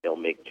 and they'll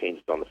make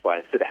changes on the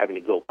fly instead of having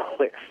to go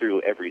click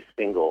through every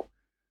single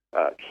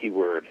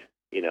keyword,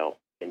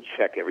 and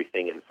check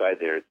everything inside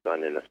there. It's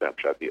done in a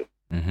snapshot view.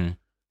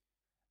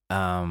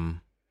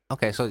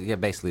 Okay, so yeah,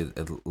 basically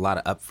a lot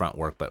of upfront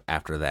work, but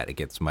after that it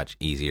gets much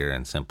easier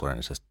and simpler, and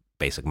it's just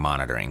basic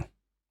monitoring.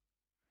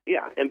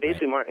 Yeah, and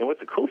basic monitoring. And what's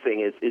the cool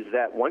thing is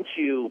that once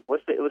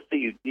let's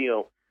say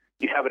you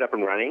have it up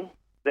and running,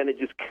 then it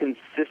just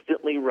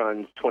consistently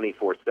runs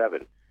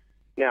 24/7.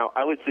 Now,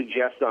 I would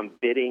suggest on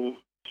bidding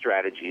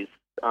strategies,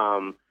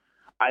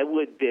 I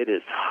would bid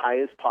as high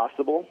as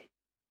possible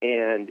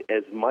and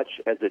as much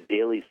as a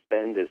daily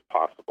spend as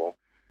possible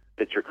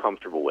that you're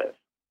comfortable with.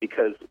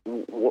 Because,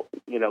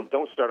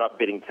 don't start off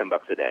bidding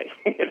 $10 a day.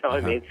 You know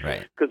what I mean?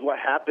 Right. Because what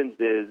happens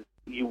is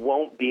you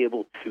won't be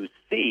able to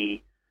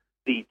see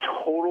the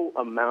total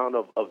amount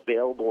of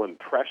available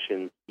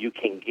impressions you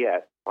can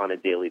get on a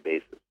daily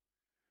basis.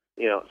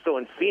 So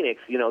in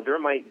Phoenix, there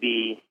might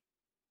be,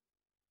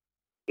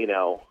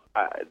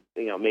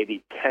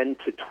 maybe 10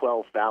 to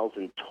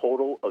 12,000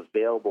 total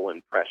available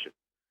impressions.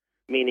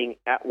 Meaning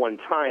at one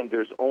time,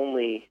 there's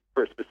only,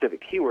 for a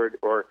specific keyword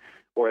or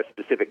a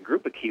specific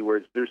group of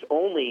keywords, there's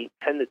only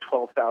 10 to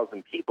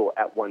 12,000 people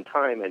at one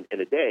time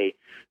in a day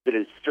that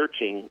is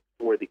searching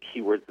for the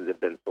keywords that have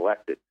been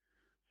selected.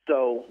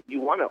 So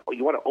you want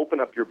to open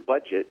up your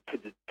budget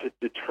to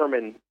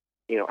determine,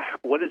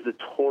 what is the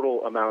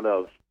total amount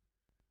of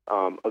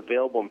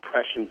available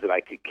impressions that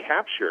I could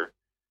capture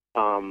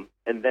and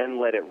then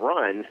let it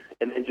run,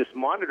 and then just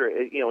monitor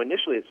it.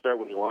 Initially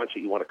when you launch it,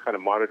 you want to kind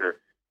of monitor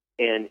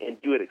and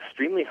do an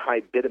extremely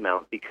high bid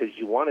amount because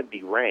you want to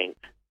be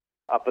ranked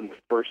up in the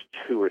first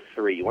 2 or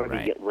 3. You want to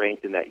be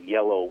ranked in that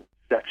yellow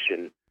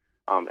section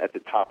at the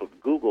top of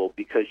Google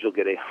because you'll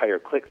get a higher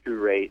click-through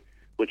rate,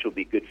 which will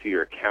be good for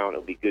your account.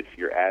 It'll be good for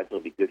your ads.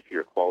 It'll be good for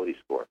your quality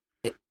score.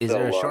 Is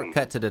there a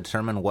shortcut to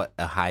determine what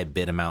a high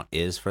bid amount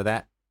is for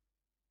that?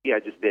 Yeah, I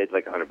just bid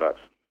like $100.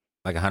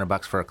 Like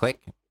 $100 for a click?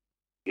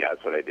 Yeah,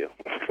 that's what I do.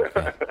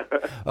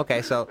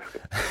 Okay, so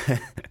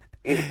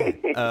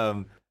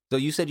so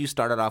you said you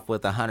started off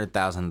with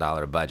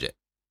 $100,000 budget,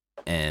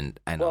 and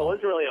I know. Well, it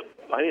wasn't really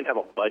I didn't have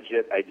a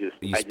budget.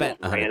 You spent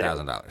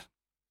 $100,000.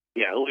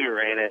 Yeah, we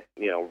ran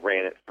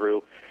it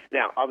through.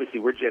 Now, obviously,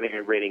 we're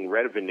generating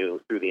revenue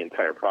through the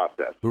entire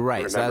process.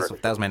 Right. So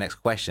that was my next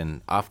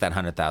question. Off that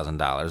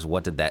 $100,000,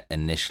 what did that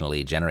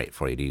initially generate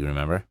for you? Do you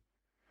remember?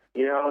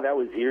 That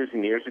was years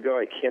and years ago.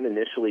 I can't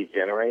initially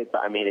generate,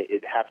 but I mean,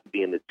 it has to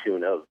be in the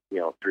tune of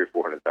 $300,000 or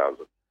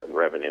 $400,000 in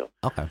revenue.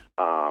 Okay.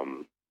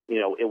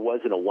 It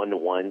wasn't a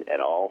 1-to-1 at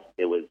all.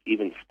 It was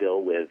even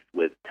still with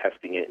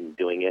testing it and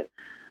doing it.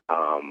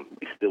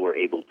 We still were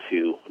able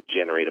to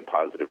generate a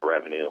positive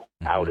revenue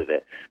out of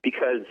it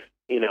because,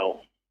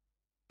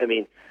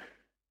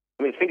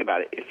 think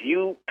about it. If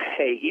you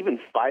pay even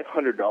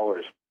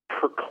 $500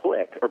 per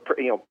click or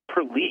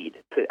per lead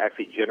to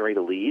actually generate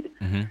a lead,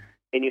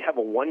 and you have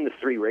a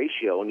 1-to-3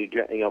 ratio, and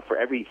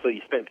so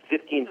you spend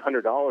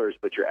 $1,500,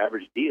 but your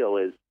average deal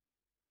is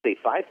say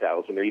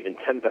 $5,000 or even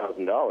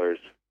 $10,000.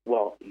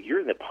 Well, you're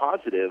in the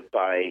positive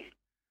by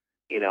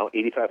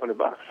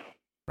 $8,500.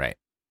 Right.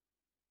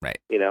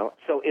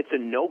 So it's a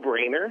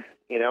no-brainer,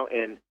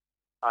 and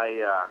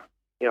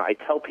I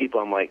tell people,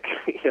 I'm like,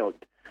 if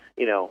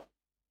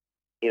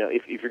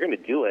you're going to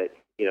do it,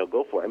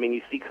 go for it. I mean,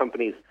 you see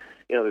companies,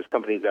 there's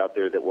companies out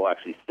there that will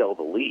actually sell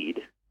the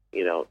lead,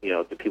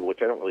 to people,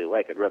 which I don't really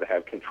like. I'd rather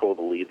have control of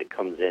the lead that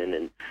comes in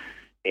and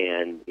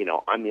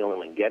I'm the only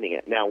one getting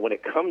it. Now, when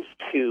it comes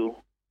to,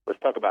 let's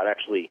talk about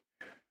actually,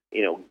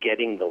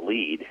 getting the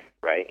lead,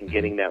 right, and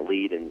getting that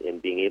lead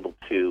and being able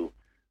to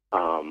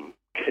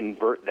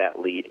convert that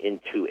lead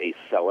into a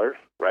seller,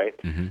 right?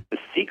 The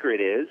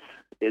secret is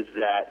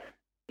that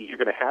you're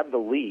going to have the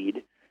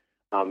lead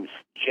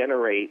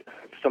generate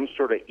some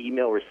sort of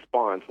email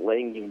response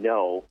letting you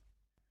know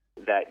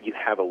that you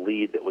have a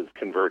lead that was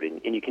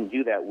converted. And you can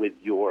do that with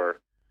your,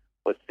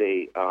 let's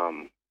say,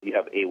 you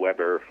have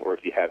Aweber, or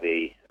if you have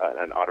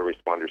an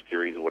autoresponder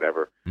series or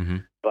whatever.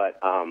 But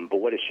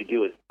what it should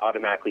do is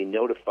automatically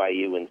notify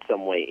you in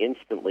some way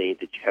instantly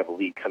that you have a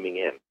lead coming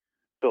in.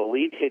 So a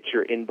lead hits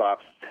your inbox,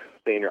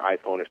 say in your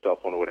iPhone or cell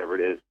phone or whatever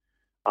it is.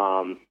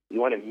 You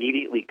want to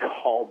immediately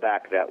call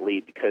back that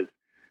lead because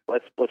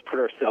let's put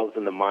ourselves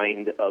in the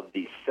mind of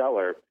the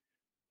seller.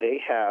 They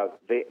have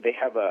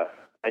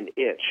an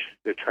itch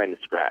they're trying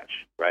to scratch,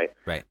 right?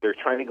 Right. They're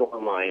trying to go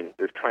online.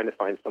 They're trying to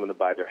find someone to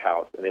buy their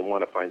house, and they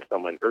want to find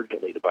someone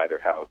urgently to buy their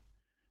house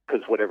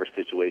because whatever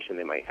situation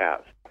they might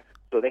have.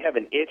 So they have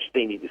an itch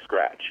they need to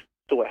scratch.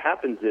 So what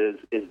happens is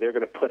they're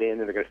going to put in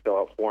and they're going to fill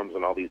out forms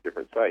on all these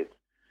different sites.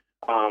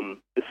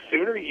 The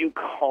sooner you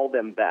call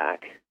them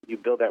back, you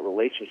build that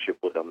relationship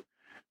with them,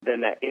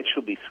 then that itch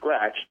will be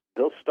scratched.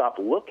 They'll stop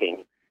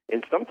looking.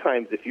 And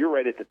sometimes if you're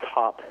right at the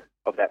top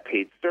of that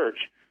paid search,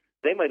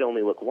 they might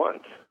only look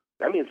once.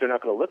 That means they're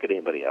not going to look at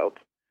anybody else.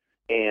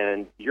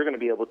 And you're going to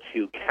be able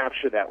to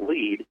capture that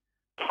lead,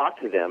 talk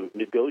to them,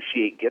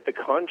 negotiate, get the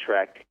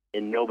contract,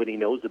 and nobody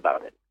knows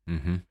about it.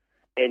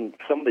 And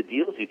some of the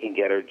deals you can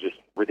get are just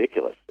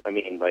ridiculous. I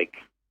mean,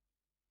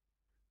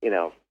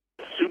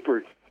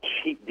 super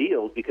cheap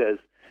deals because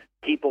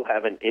people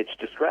have an itch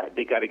to scratch.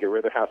 They got to get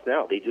rid of their house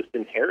now. They just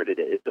inherited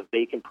it. It's a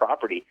vacant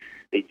property.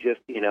 They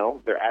just,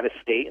 they're out of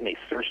state and they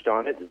searched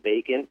on it. It's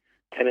vacant.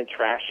 Tenant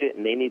trashed it,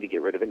 and they need to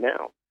get rid of it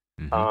now.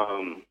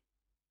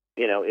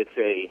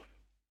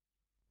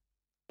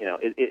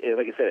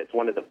 Like I said, it's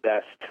one of the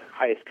best,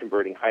 highest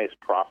converting, highest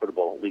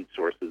profitable lead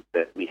sources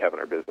that we have in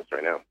our business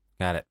right now.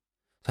 Got it.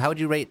 So how would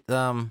you rate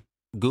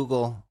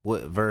Google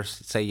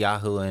versus, say,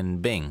 Yahoo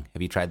and Bing?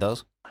 Have you tried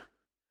those?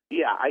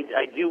 Yeah,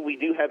 I do. We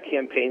do have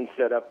campaigns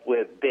set up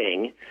with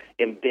Bing,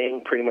 and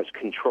Bing pretty much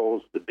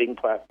controls the Bing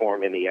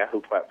platform and the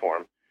Yahoo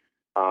platform,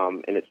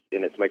 and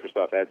it's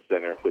Microsoft Ad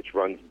Center, which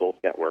runs both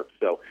networks.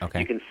 So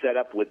you can set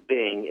up with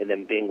Bing, and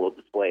then Bing will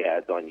display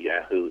ads on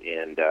Yahoo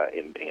and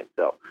in Bing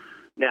itself.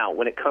 Now,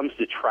 when it comes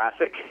to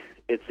traffic,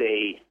 it's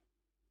a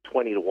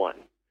 20-to-1,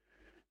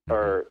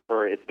 or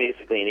it's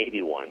basically an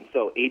 80-to-1.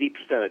 So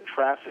 80% of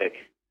traffic,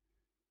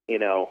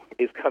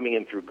 is coming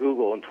in through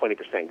Google, and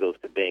 20% goes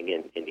to Bing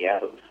and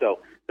Yahoo. So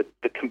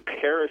the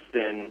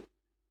comparison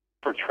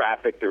for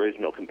traffic, there is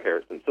no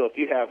comparison. So if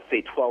you have,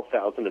 say,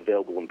 12,000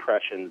 available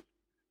impressions,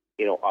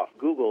 off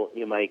Google,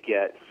 you might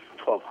get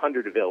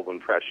 1,200 available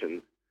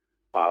impressions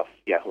off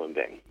Yahoo and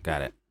Bing.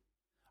 Got it.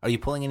 Are you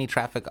pulling any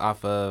traffic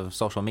off of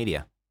social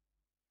media?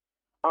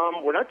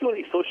 We're not doing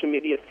any social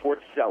media for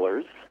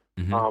sellers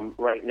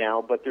right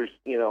now, but there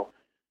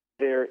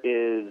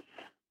is,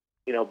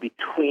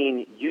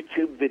 between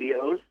YouTube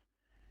videos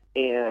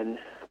and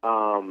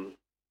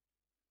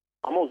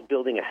almost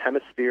building a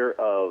hemisphere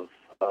of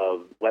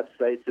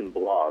websites and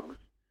blogs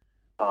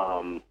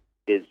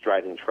is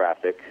driving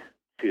traffic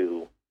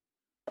to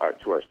our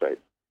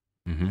sites.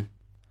 Mm-hmm.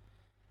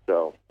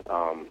 So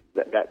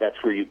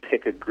that's where you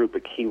pick a group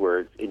of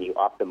keywords and you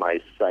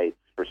optimize sites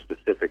for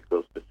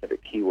those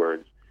specific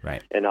keywords.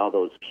 Right. And all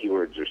those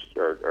keywords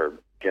are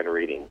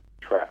generating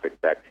traffic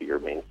back to your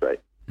main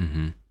site.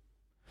 Mm-hmm.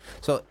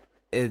 So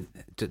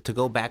to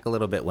go back a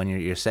little bit, when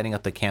you're setting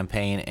up the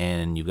campaign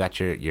and you got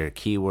your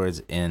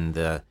keywords in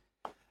the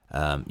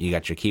you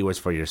got your keywords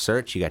for your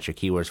search, you got your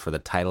keywords for the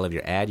title of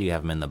your ad, you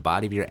have them in the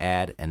body of your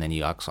ad, and then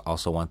you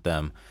also want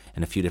them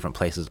in a few different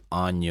places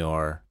on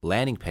your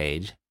landing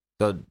page.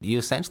 So you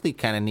essentially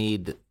kind of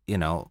need,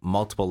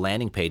 multiple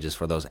landing pages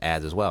for those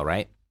ads as well,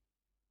 right?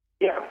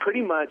 Yeah,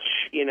 pretty much.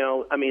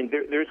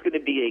 There's going to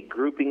be a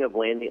grouping of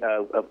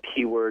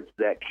keywords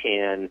that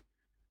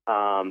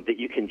that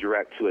you can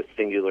direct to a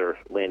singular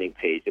landing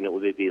page, and it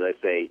would be,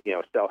 let's say,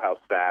 sell house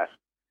fast,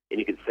 and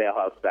you can sell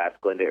house fast,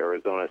 Glendale,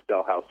 Arizona,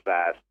 sell house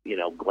fast,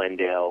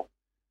 Glendale,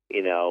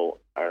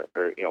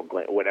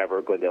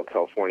 whatever, Glendale,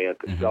 California,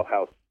 sell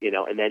house,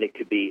 and then it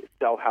could be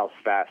sell house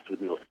fast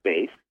with no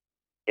space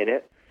in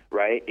it,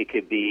 right? It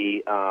could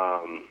be,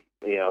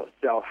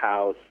 sell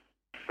house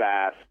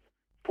fast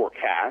for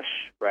cash,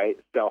 right?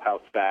 Sell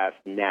house fast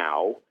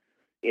now,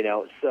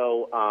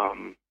 So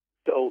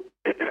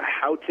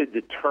how to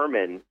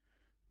determine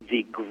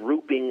the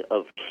grouping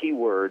of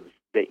keywords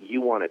that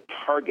you want to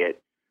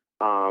target,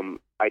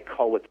 I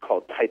call what's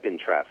called type-in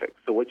traffic.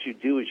 So what you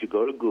do is you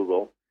go to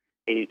Google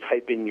and you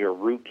type in your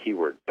root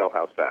keyword, sell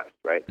house fast,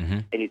 right? Mm-hmm.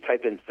 And you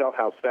type in sell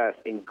house fast.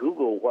 In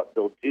Google, what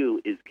they'll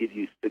do is give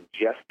you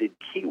suggested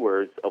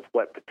keywords of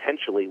what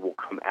potentially will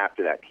come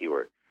after that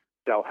keyword.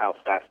 Sell house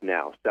fast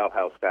now, sell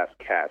house fast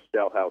cash,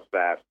 sell house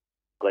fast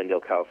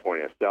Glendale,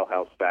 California, sell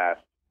house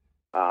fast,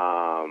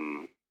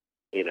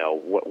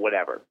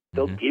 whatever.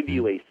 They'll give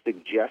you a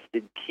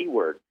suggested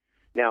keyword.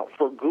 Now,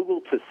 for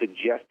Google to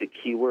suggest a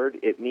keyword,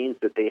 it means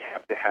that they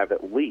have to have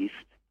at least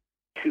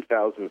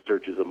 2,000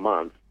 searches a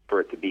month for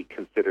it to be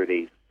considered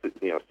a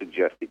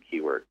suggested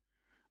keyword.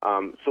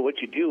 So what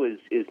you do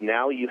is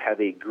now you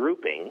have a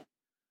grouping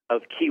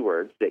of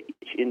keywords that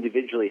each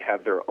individually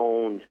have their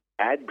own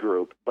ad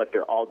group, but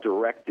they're all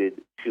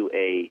directed to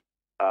a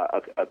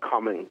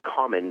common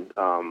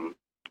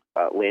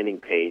landing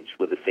page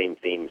with the same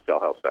theme, sell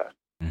house fast.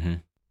 Mm-hmm.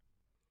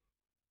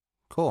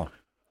 Cool.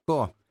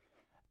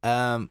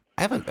 I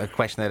have a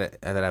question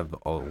that I've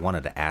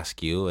wanted to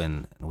ask you,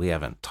 and we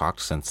haven't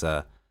talked since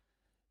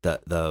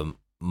the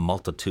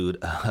multitude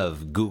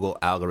of Google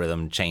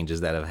algorithm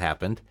changes that have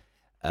happened.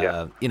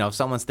 If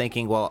someone's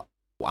thinking, well,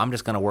 I'm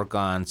just going to work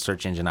on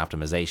search engine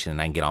optimization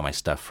and I can get all my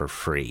stuff for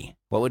free.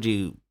 What would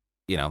you,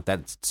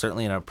 that's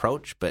certainly an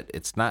approach, but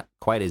it's not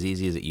quite as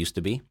easy as it used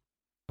to be.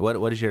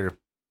 What is your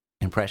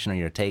impression or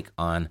your take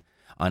on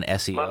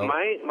SEO?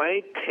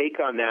 My take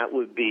on that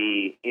would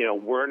be,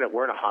 we're in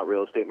a hot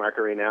real estate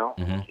market right now.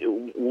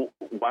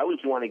 Mm-hmm. Why would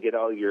you want to get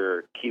all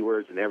your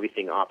keywords and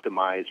everything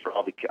optimized for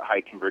all the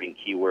high converting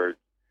keywords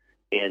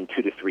in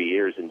 2 to 3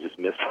 years and just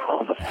miss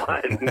all the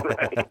fun,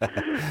 right?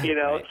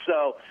 Right.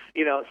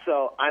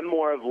 So I'm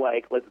more of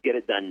like, let's get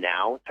it done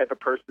now type of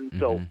person.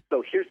 Mm-hmm.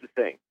 So here's the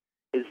thing,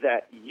 is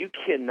that you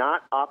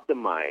cannot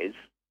optimize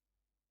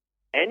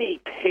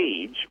any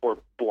page or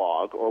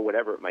blog or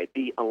whatever it might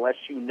be unless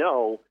you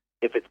know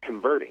if it's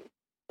converting,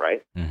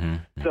 right? Mm-hmm.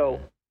 So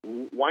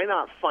why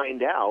not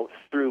find out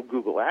through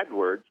Google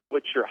AdWords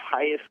what's your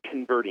highest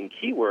converting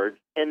keywords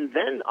and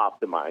then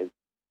optimize,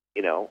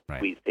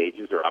 right, lead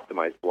pages or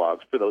optimize blogs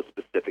for those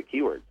specific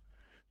keywords.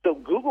 So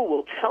Google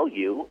will tell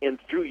you, and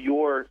through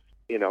your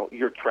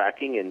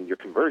tracking and your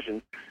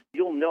conversions,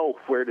 you'll know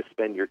where to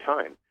spend your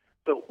time.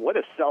 So what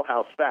if sell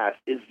house fast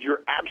is your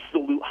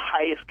absolute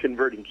highest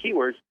converting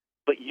keywords,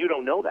 but you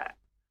don't know that,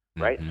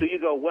 right? Mm-hmm. So you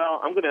go, well,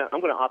 I'm gonna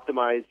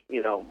optimize,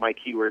 my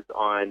keywords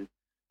on,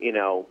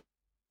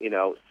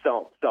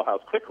 sell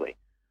house quickly,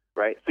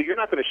 right? So you're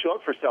not going to show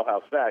up for sell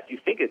house fast. You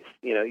think you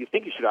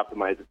should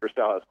optimize it for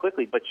sell house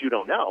quickly, but you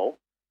don't know,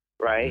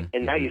 right? Mm-hmm.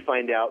 And now you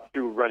find out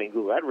through running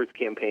Google AdWords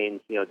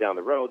campaigns, down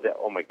the road that,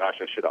 oh my gosh,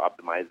 I should have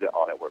optimized it.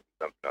 All that work was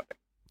done for nothing.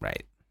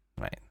 Right.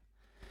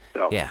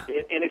 So, yeah.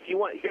 And if you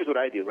want, here's what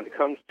I do. When it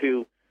comes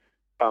to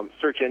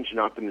search engine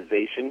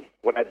optimization,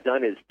 what I've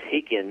done is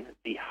taken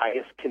the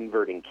highest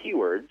converting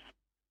keywords,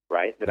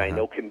 right, that I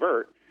know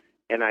convert,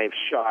 and I've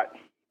shot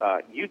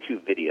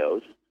YouTube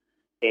videos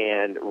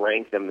and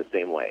ranked them the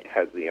same way. It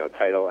has the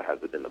title, it has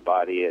it in the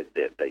body,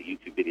 the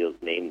YouTube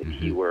videos name the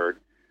keyword,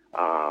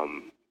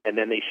 and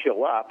then they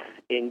show up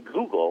in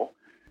Google,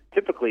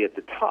 typically at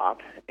the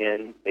top,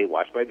 and they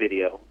watch my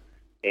video,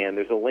 and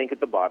there's a link at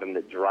the bottom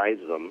that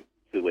drives them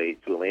to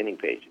a landing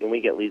page, and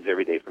we get leads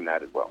every day from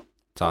that as well.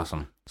 It's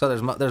awesome. So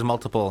there's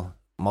multiple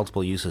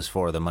uses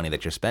for the money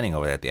that you're spending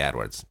over there at the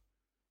AdWords.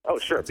 Oh,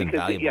 sure. It's because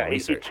invaluable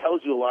research. It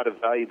tells you a lot of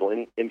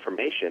valuable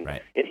information.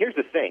 Right. And here's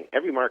the thing: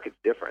 every market's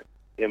different.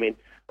 I mean,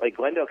 like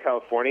Glendale,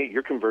 California,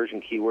 your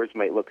conversion keywords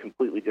might look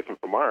completely different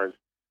from ours.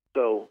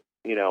 So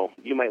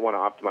you might want to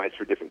optimize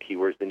for different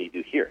keywords than you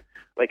do here.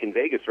 Like in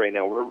Vegas right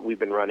now, we've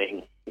been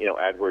running,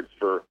 AdWords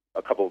for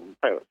probably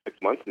 6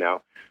 months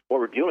now. What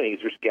we're doing is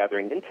we're just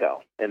gathering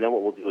intel, and then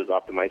what we'll do is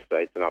optimize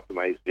sites and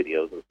optimize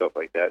videos and stuff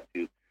like that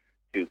to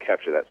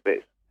capture that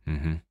space.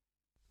 Mm-hmm.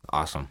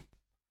 Awesome.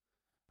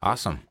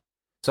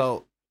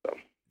 So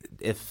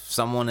if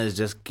someone is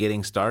just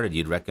getting started,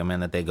 you'd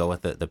recommend that they go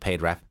with the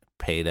paid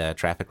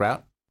traffic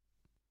route?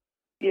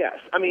 Yes.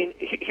 I mean,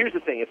 here's the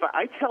thing. If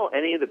I tell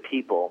any of the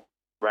people,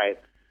 right,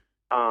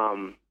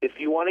 if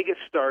you want to get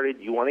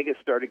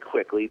started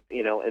quickly,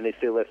 and they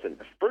say, listen,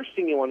 the first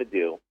thing you want to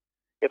do,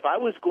 if I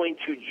was going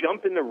to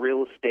jump into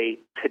real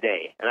estate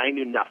today and I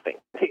knew nothing,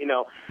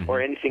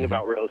 or anything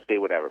about real estate,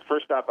 whatever,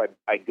 first off,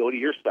 I go to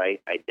your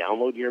site, I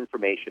download your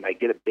information, I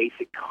get a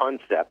basic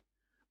concept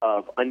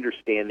of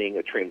understanding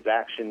a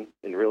transaction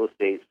in real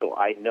estate, so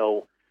I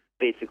know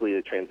basically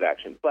the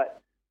transaction.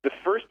 But the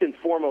first and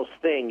foremost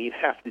thing you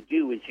have to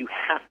do is you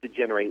have to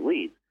generate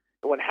leads.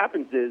 And what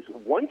happens is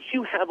once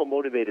you have a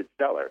motivated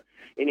seller,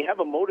 and you have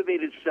a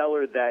motivated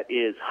seller that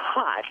is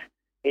hot,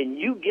 and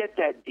you get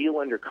that deal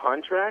under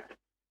contract,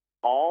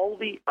 all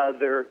the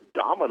other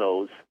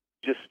dominoes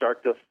just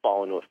start to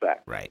fall into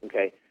effect. Right.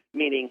 Okay?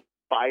 Meaning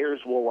buyers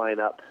will line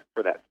up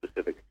for that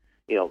specific,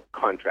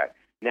 contract.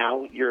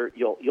 Now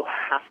you'll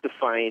have to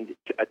find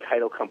a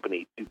title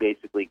company to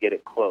basically get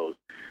it closed.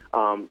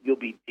 You'll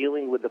be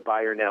dealing with the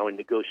buyer now and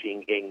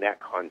negotiating getting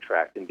that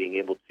contract and being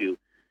able to,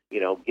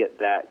 get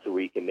that so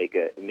where you can make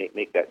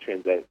that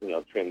transaction,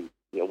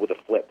 with a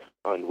flip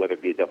on whether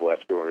it be a double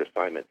escrow or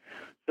assignment.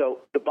 So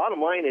the bottom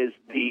line is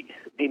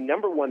the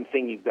number one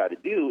thing you've got to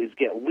do is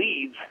get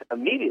leads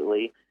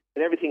immediately,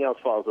 and everything else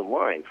falls in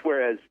line.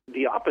 Whereas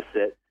the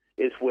opposite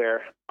is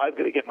where I've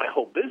got to get my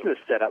whole business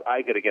set up.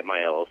 I've got to get my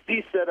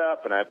LLC set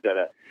up, and I've got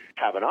to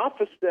have an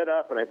office set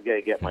up, and I've got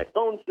to get my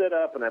phone set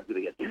up, and I've got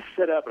to get this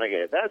set up, and I got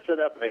to get that set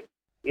up, and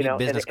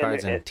business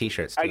cards and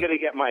T-shirts. I got to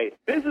get my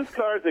business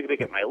cards. I got to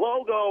get my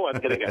logo.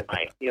 I've got to get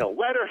my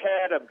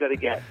letterhead. I've got to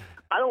get.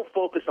 I don't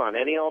focus on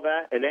any of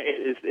that, and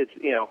it's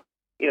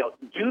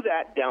do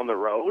that down the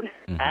road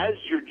as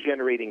you're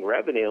generating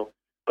revenue.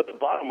 But the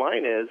bottom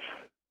line is,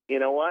 you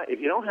know what? If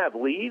you don't have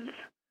leads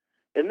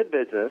in the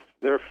business,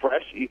 they're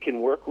fresh, you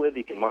can work with,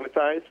 you can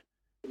monetize,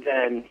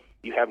 then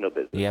you have no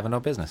business. You have no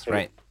business,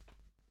 right?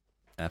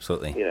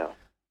 Absolutely.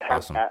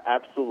 Awesome.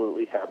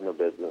 Absolutely have no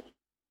business,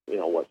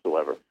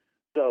 whatsoever.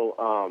 So,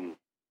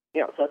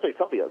 so that's what I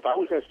tell you. If I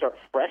was going to start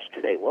fresh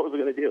today, what was I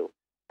going to do?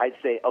 I'd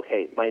say,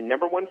 okay, my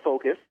number one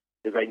focus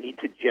is I need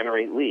to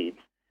generate leads.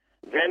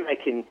 Then I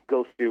can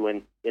go through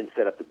and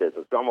set up the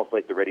business. It's almost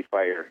like the ready,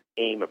 fire,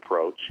 aim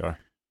approach. Sure.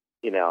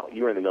 You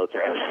were in the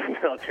military. I was in the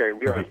military.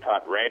 We were always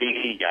taught ready.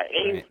 You got to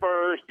aim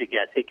first. You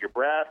got to take your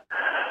breath.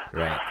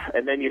 Right.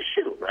 And then you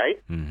shoot, right?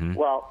 Mm-hmm.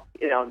 Well,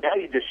 now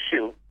you just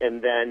shoot,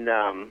 and then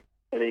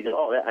you go,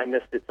 oh, I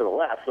missed it to the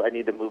left, so I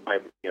need to move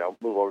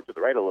over to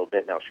the right a little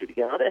bit, and I'll shoot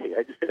again. Oh, hey,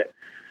 I just did it.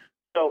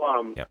 So,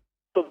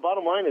 So the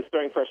bottom line is,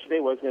 starting fresh today,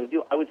 what I was going to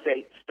do, I would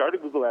say start a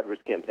Google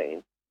AdWords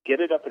campaign, get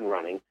it up and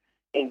running,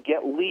 and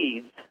get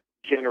leads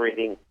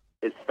generating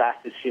as fast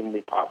as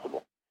humanly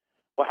possible.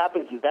 What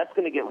happens is that's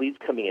going to get leads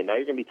coming in. Now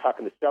you're going to be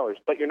talking to sellers,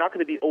 but you're not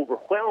going to be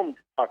overwhelmed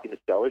talking to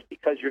sellers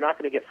because you're not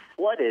going to get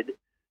flooded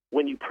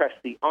when you press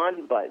the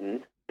on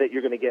button that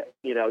you're going to get,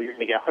 you're going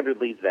to get 100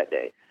 leads that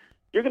day.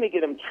 You're going to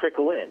get them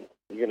trickle in.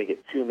 You're going to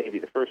get 2 maybe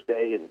the first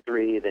day and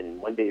 3,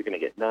 then one day you're going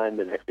to get none,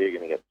 the next day you're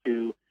going to get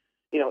 2.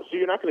 So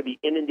you're not going to be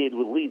inundated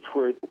with leads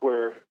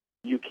where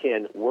you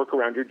can work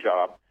around your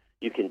job,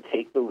 you can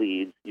take the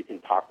leads, you can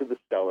talk to the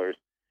sellers,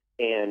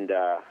 and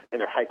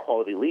they're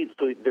high-quality leads.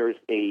 So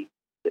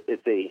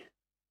it's a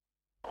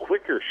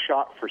quicker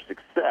shot for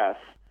success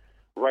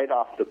right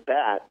off the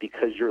bat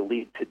because your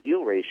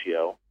lead-to-deal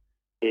ratio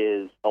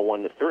is a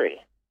 1 to 3.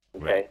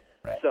 Okay?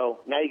 Right. So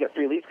now you got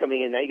 3 leads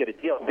coming in, now you got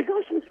a deal. Oh, my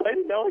gosh, I'm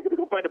excited. Now I got to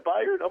go find a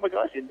buyer. Oh, my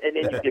gosh. And then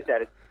you get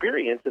that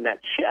experience and that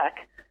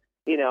check,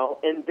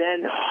 and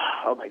then,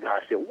 oh, my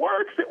gosh, it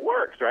works,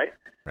 right?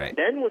 Right.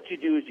 Then what you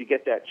do is you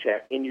get that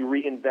check and you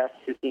reinvest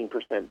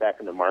 15% back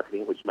into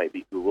marketing, which might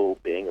be Google,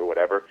 Bing, or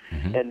whatever,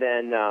 and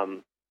then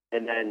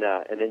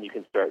you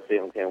can start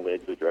saying, okay, I'm going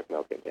to do a direct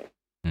mail campaign.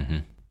 Mm-hmm.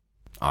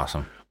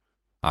 Awesome.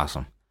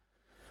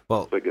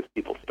 Well, so I guess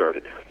people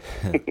started.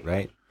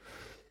 Right.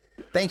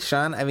 Thanks,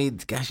 Sean. I mean,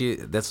 gosh,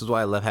 this is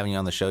why I love having you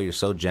on the show. You're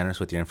so generous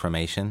with your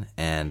information,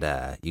 and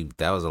that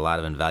was a lot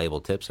of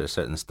invaluable tips. There's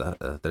certain stuff.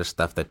 There's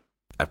stuff that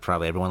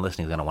probably everyone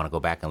listening is going to want to go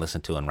back and listen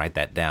to and write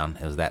that down.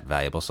 It was that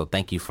valuable. So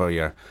thank you for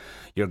your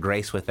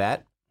grace with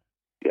that.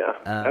 Yeah,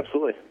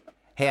 absolutely.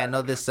 Hey, I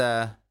know this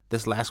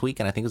last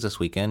weekend, I think it was this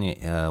weekend,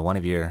 one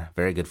of your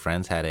very good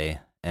friends had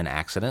an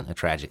accident, a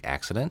tragic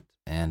accident,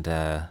 and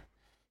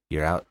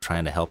you're out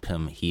trying to help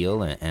him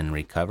heal and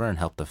recover and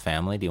help the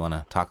family. Do you want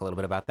to talk a little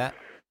bit about that?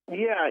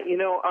 Yeah,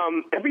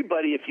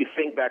 everybody, if you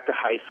think back to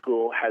high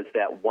school, has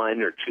that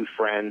 1 or 2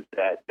 friends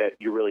that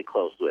you're really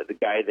close with. The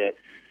guy that,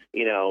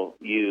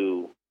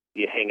 you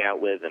hang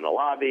out with in the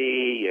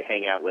lobby, you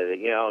hang out with,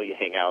 you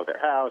hang out at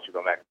their house, you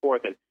go back and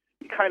forth, and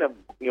you kind of,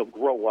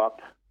 grow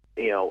up,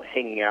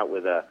 hanging out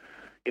with a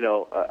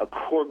a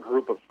core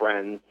group of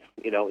friends,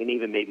 and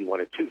even maybe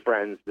one or two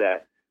friends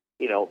that,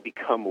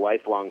 become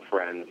lifelong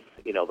friends,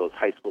 those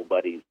high school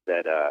buddies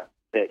that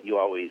you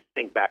always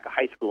think back of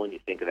high school and you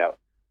think about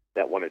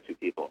that one or two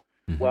people.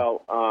 Mm-hmm.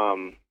 Well,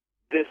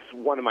 this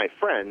one of my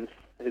friends,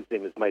 his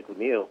name is Mike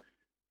Lemieux,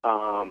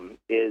 and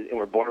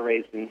we're born and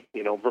raised in,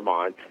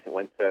 Vermont. I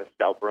went to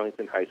South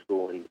Burlington High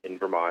School in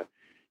Vermont.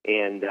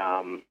 And,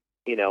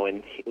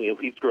 and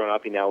he's grown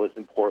up. He now lives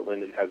in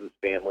Portland and has his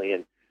family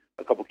and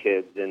a couple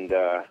kids. And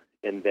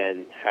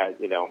then had,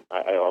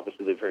 I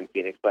obviously live here in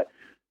Phoenix. But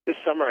this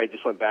summer I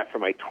just went back for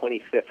my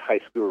 25th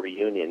high school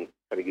reunion.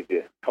 I'm going to give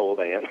you how old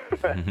I am.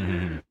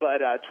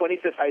 But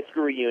 25th high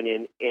school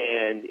reunion,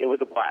 and it was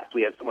a blast.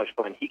 We had so much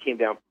fun. He came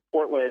down from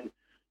Portland.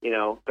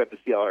 Got to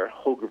see our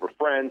whole group of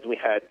friends. We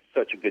had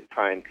such a good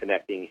time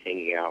connecting,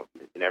 hanging out,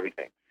 and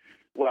everything.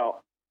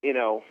 Well,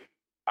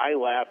 I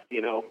left,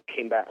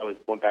 came back. I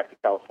went back to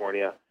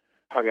California,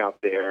 hung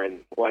out there,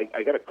 and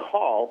I got a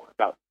call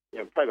about,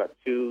 probably about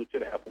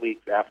 2.5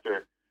 weeks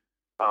after,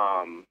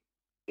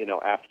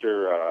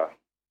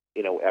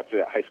 after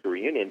that high school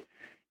reunion,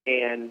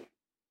 and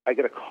I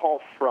got a call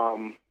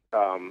from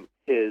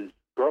his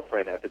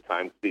girlfriend at the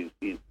time.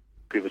 He's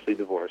previously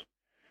divorced.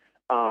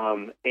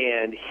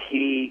 And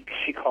she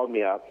called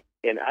me up,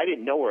 and I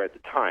didn't know her at the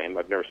time.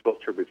 I've never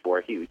spoken to her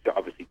before. He was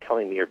obviously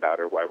telling me about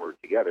her, why we're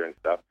together and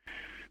stuff.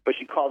 But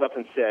she called up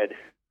and said,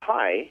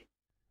 "Hi,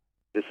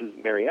 this is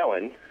Mary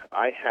Ellen.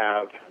 I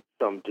have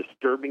some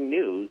disturbing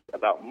news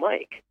about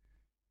Mike.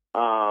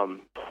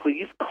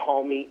 Please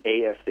call me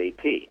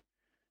ASAP."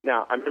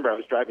 Now, I remember I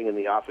was driving in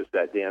the office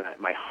that day, and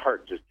my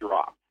heart just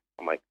dropped.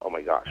 I'm like, oh,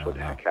 my gosh, what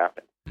the heck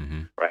happened?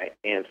 Mm-hmm. Right?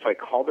 And so I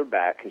called her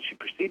back, and she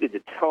proceeded to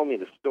tell me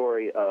the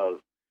story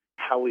of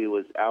how he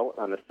was out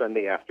on a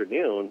Sunday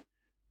afternoon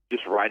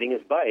just riding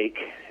his bike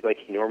like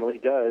he normally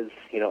does,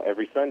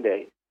 every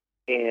Sunday.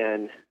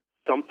 And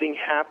something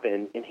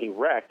happened, and he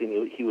wrecked,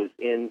 and he was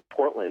in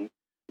Portland,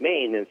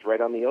 Maine, and it's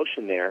right on the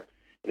ocean there.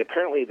 And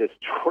apparently this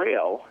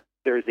trail,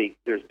 there's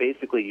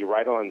basically, you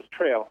ride on this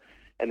trail,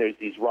 and there's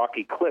these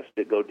rocky cliffs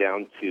that go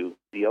down to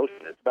the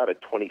ocean. It's about a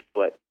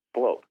 20-foot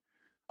slope.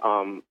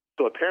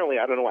 So apparently,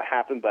 I don't know what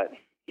happened, but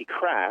he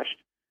crashed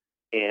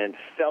and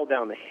fell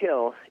down the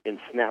hill and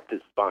snapped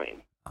his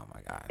spine. Oh,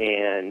 my God.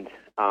 And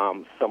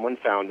someone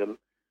found him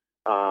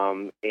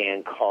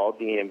and called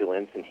the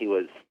ambulance, and he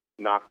was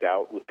knocked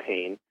out with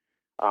pain.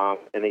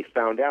 And they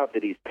found out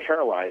that he's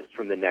paralyzed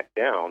from the neck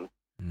down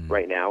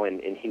right now,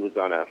 and he was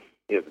on a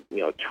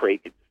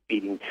trach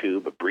feeding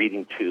tube, a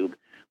breathing tube,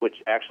 which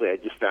actually I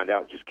just found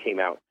out just came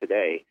out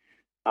today.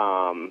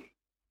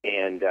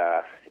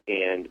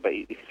 But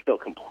he's still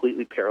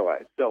completely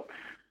paralyzed. So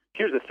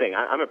here's the thing.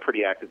 I'm a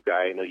pretty active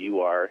guy. I know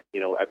you are.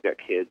 I've got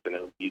kids. I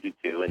know you do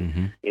too.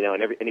 And,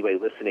 and anybody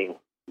listening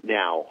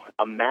now,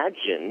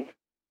 imagine,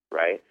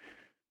 right,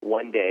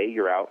 one day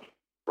you're out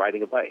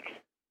riding a bike,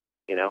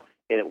 and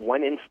at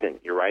one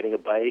instant you're riding a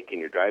bike and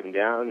you're driving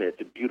down and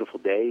it's a beautiful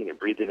day and you're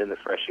breathing in the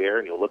fresh air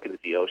and you're looking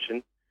at the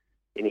ocean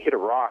and you hit a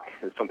rock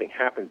and something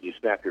happens, you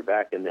snap your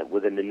back, and then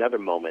within another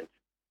moment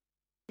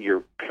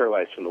you're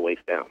paralyzed from the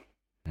waist down.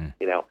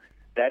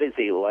 That is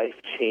a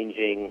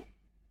life-changing,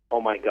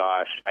 oh my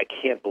gosh, I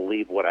can't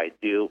believe what I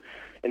do.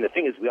 And the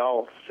thing is, we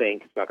all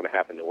think it's not going to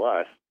happen to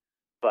us,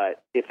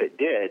 but if it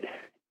did,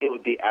 it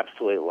would be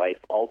absolutely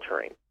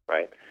life-altering,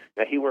 right?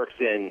 Now, he works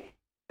in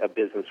a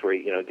business where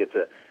he, gets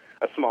a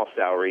small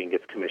salary and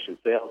gets commission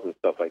sales and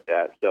stuff like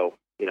that. So,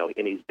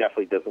 and he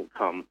definitely doesn't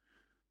come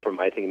from,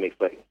 I think he makes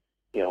like,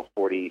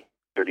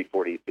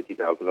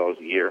 $50,000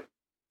 a year.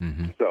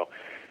 Mm-hmm. So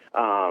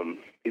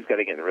he's got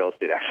to get in real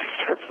estate, actually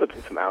start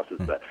flipping some houses,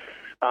 but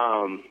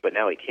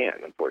now he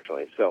can't,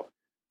 unfortunately. So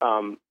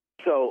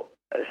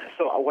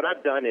what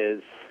I've done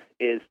is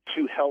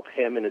to help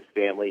him and his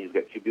family. He's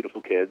got two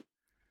beautiful kids.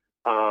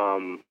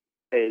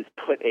 Is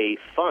put a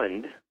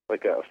fund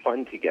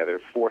together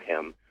for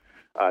him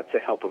to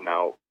help him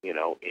out,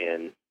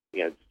 and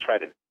try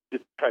to do,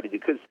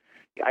 because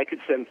I could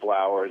send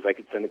flowers, I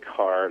could send a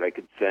card, I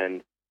could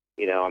send,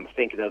 I'm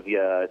thinking of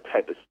you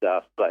type of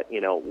stuff, but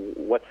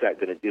what's that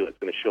going to do? It's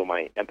going to show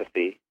my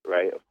empathy,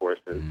 right? Of course,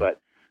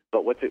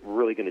 but what's it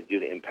really going to do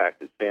to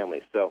impact his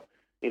family? So,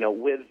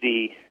 with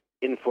the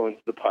influence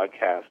of the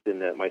podcast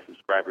and my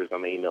subscribers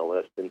on my email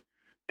list and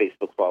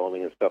Facebook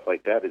following and stuff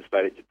like that, I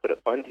decided to put a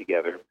fund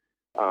together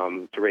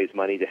to raise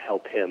money to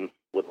help him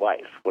with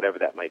life, whatever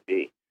that might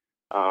be,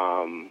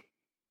 and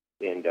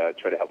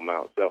try to help him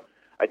out. So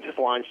I just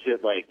launched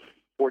it like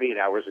 48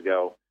 hours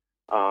ago.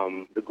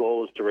 The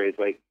goal is to raise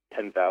like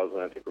 $10,000.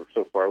 I think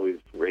so far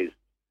we've raised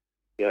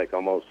like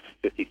almost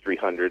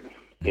 $5,300.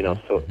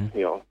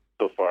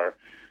 So far,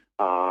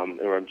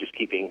 and I'm just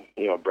keeping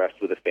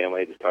abreast with the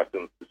family. I just talked to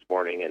them this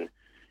morning,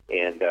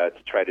 and to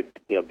try to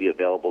be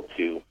available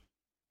to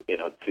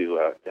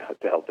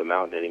help them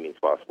out in any means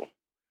possible.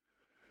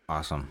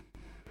 Awesome.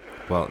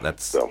 Well, it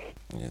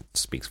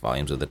speaks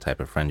volumes of the type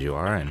of friend you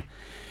are,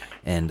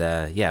 and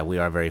we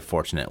are very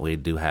fortunate. We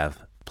do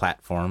have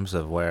platforms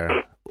of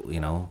where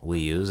we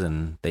use,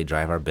 and they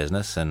drive our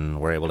business, and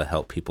we're able to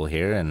help people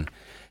here, and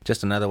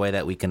just another way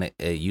that we can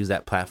use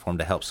that platform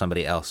to help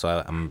somebody else.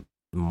 So I'm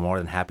more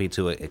than happy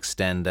to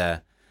extend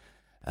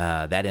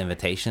that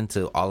invitation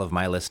to all of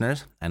my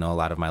listeners. I know a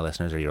lot of my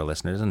listeners are your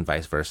listeners and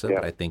vice versa,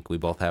 but I think we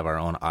both have our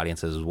own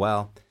audiences as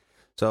well.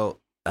 So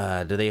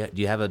do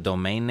you have a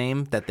domain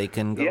name that they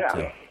can go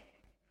to?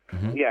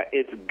 Mm-hmm. Yeah,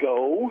 it's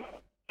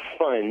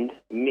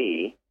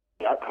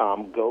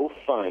GoFundMe.com,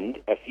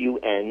 GoFund,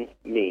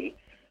 F-U-N-Me,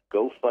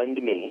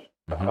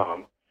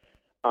 GoFundMe.com.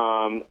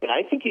 And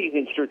I think you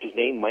can search his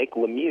name, Mike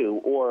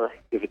Lemieux, or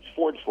if it's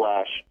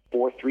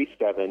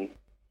 /437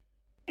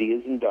 D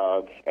as in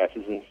dog, S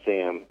as in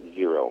Sam,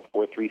 0,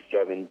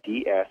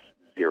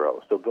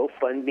 437DS0. So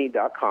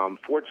GoFundMe.com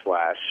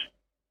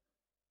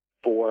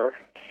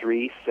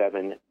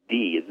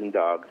 /437D as in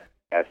dog,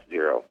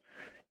 S0.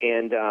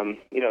 And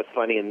it's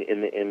funny in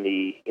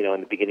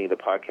the beginning of the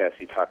podcast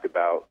you talked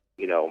about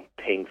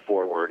paying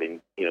forward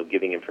and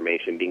giving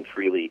information, being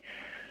freely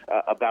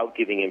about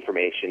giving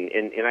information,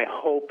 and I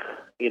hope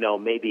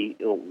maybe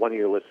one of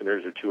your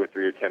listeners or 2 or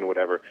 3 or 10 or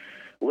whatever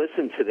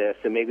listen to this,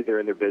 and maybe they're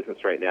in their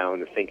business right now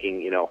and they're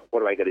thinking what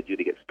do I got to do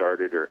to get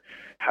started, or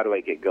how do I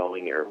get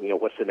going, or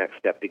what's the next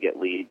step to get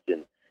leads,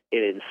 and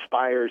it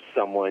inspires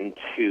someone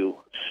to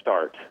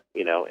start,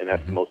 and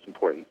that's the most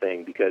important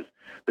thing, because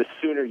the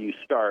sooner you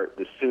start,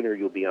 the sooner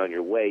you'll be on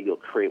your way. You'll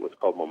create what's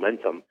called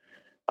momentum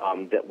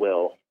that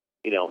will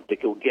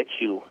get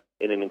you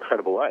in an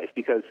incredible life,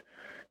 because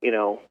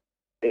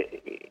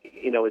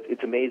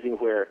it's amazing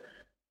where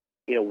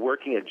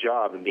working a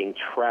job and being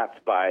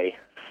trapped by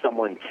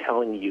someone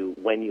telling you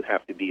when you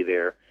have to be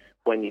there,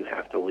 when you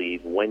have to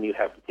leave, when you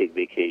have to take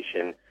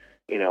vacation,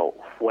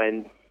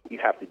 when you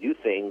have to do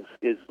things,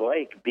 is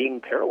like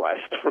being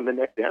paralyzed from the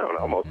neck down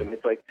almost. I mean,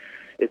 it's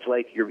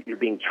like you're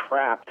being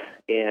trapped,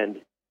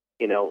 and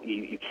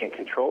you can't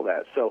control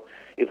that. So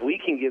if we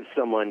can give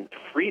someone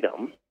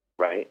freedom,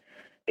 right,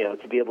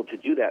 to be able to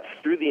do that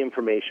through the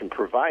information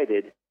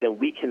provided, then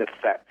we can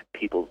affect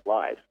people's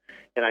lives.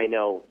 And I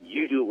know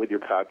you do it with your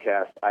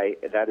podcast.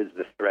 That is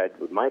the thread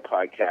with my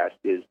podcast,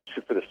 is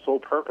for the sole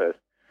purpose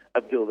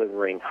of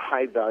delivering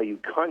high-value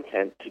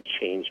content to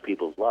change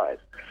people's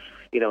lives.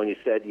 And you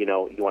said, you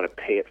want to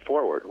pay it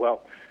forward.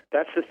 Well,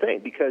 that's the thing,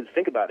 because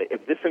think about it.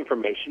 If this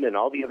information and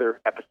all the other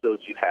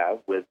episodes you have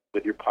with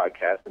your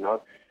podcast and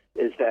all,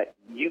 is that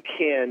you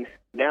can,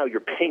 now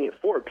you're paying it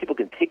forward. People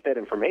can take that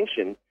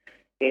information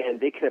and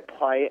they can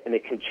apply it and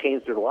it can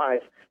change their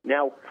lives.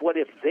 Now, what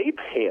if they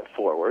pay it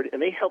forward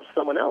and they help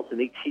someone else and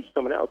they teach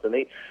someone else and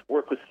they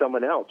work with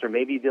someone else, or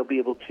maybe they'll be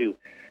able to,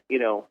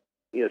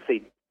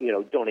 say,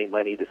 donate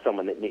money to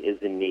someone that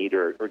is in need,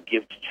 or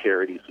give to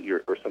charities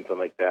or something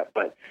like that.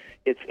 But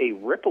it's a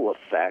ripple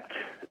effect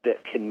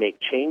that can make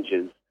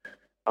changes,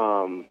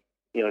 in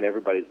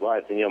everybody's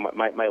lives. And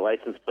my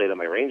license plate on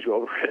my Range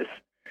Rover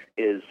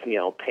is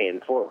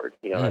paying forward.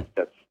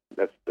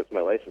 That's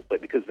my license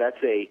plate, because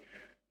that's a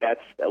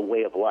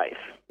way of life.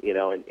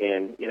 And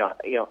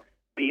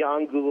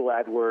beyond Google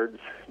AdWords,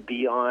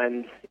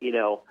 beyond,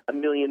 1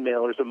 million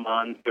mailers a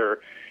month, or,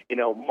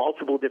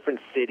 multiple different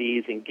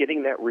cities, and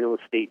getting that real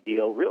estate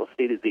deal. Real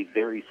estate is a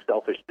very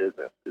selfish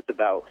business. It's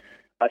about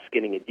us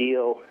getting a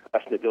deal,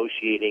 us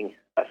negotiating,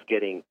 us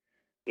getting,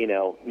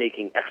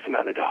 making X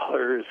amount of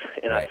dollars,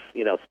 and us,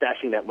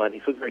 stashing that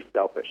money. So it's very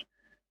selfish.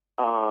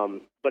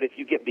 But if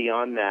you get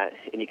beyond that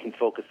and you can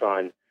focus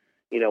on,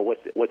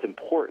 what's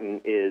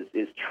important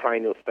is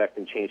trying to affect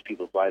and change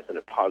people's lives in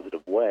a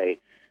positive way,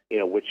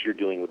 which you're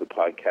doing with the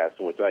podcast,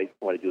 and which I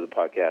want to do with the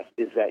podcast,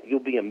 is that you'll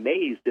be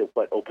amazed at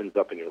what opens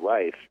up in your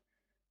life,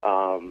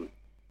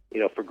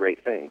 for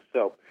great things.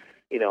 So,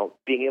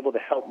 being able to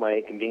help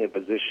Mike and being in a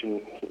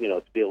position,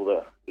 to be able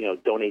to,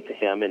 donate to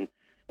him and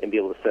be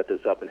able to set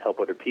this up and help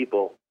other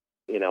people,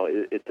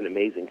 it's an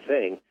amazing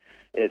thing,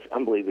 and it's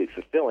unbelievably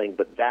fulfilling.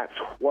 But that's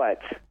what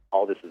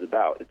all this is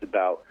about. It's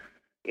about,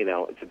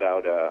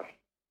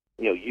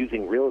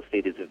 using real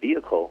estate as a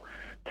vehicle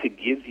to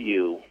give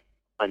you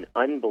an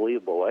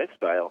unbelievable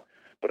lifestyle,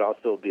 but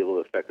also be able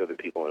to affect other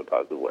people in a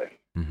positive way.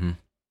 Mm-hmm.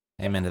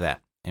 Amen to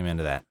that.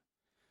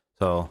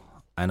 So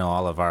I know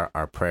all of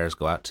our prayers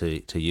go out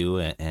to you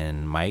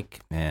and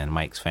Mike and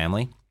Mike's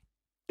family.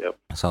 Yep.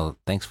 So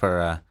thanks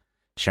for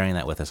sharing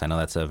that with us. I know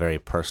that's a very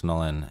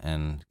personal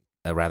and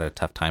a rather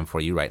tough time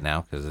for you right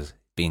now, because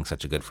being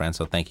such a good friend.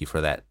 So thank you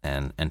for that,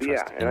 and I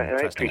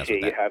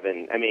appreciate you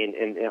having.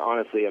 And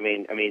honestly,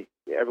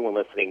 everyone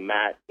listening,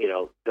 Matt,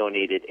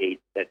 donated a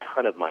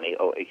ton of money,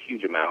 a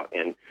huge amount,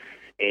 and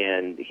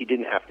he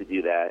didn't have to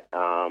do that.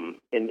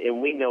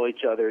 And we know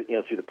each other,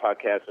 through the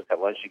podcast, and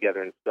have lunch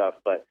together and stuff.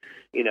 But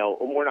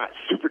we're not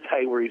super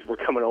tight where we're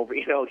coming over.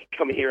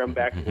 Come here, I'm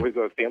back, and we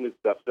go to family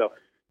stuff. So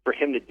for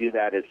him to do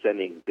that is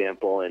setting an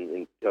example,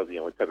 and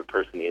what type of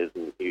person he is,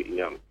 and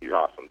you're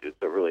awesome, dude.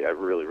 So really, I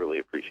really, really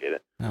appreciate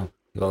it. Oh.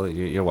 Well,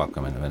 you're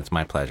welcome, and it's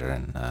my pleasure.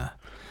 And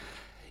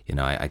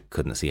I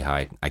couldn't see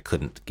how I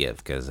couldn't give,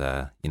 because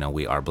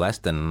we are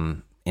blessed,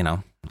 and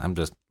I'm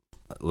just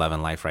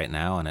loving life right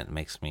now, and it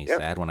makes me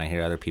sad when I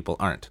hear other people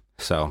aren't.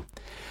 So,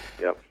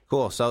 yep.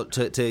 Cool. So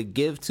to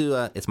give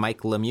to, it's Mike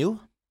Lemieux?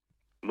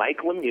 Mike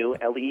Lemieux,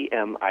 Lemieux,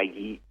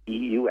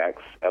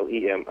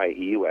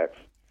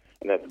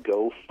 and that's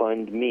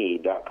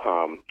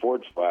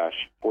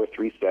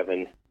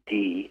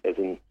GoFundMe.com/437D as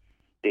in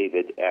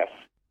David S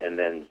and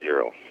then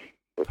 0.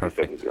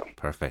 Perfect.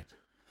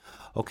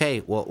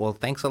 Okay. Well,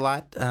 thanks a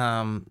lot,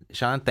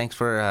 Sean. Thanks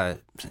for, I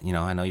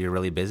know you're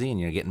really busy and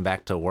you're getting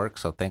back to work,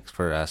 so thanks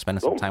for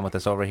spending some time with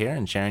us over here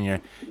and sharing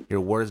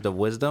your words of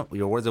wisdom.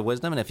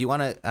 And if you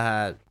want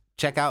to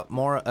check out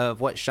more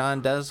of what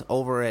Sean does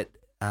over at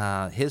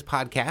his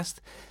podcast,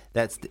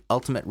 that's the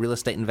Ultimate Real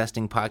Estate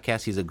Investing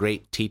Podcast. He's a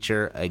great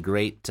teacher, a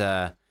great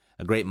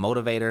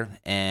motivator,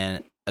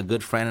 and a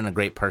good friend and a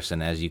great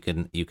person, as you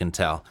can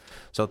tell.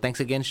 So thanks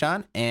again,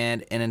 Sean.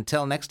 And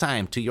until next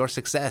time, to your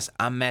success,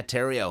 I'm Matt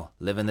Theriault,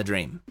 living the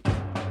dream.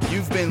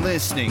 You've been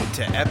listening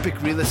to Epic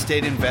Real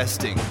Estate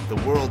Investing, the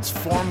world's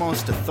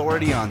foremost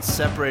authority on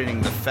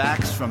separating the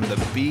facts from the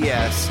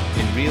BS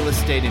in real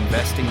estate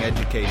investing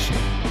education.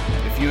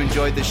 If you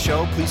enjoyed the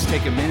show, please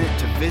take a minute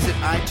to visit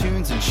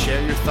iTunes and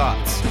share your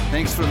thoughts.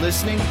 Thanks for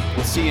listening.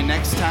 We'll see you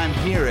next time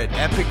here at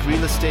Epic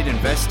Real Estate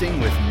Investing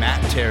with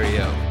Matt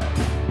Theriault.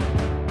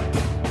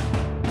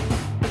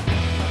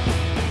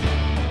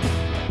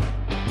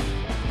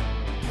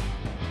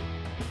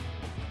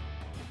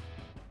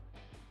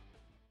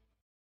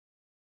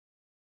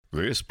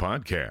 This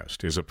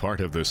podcast is a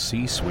part of the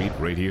C-Suite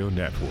Radio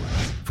Network.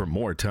 For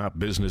more top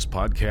business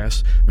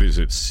podcasts,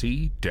 visit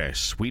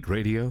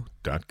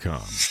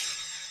c-suiteradio.com.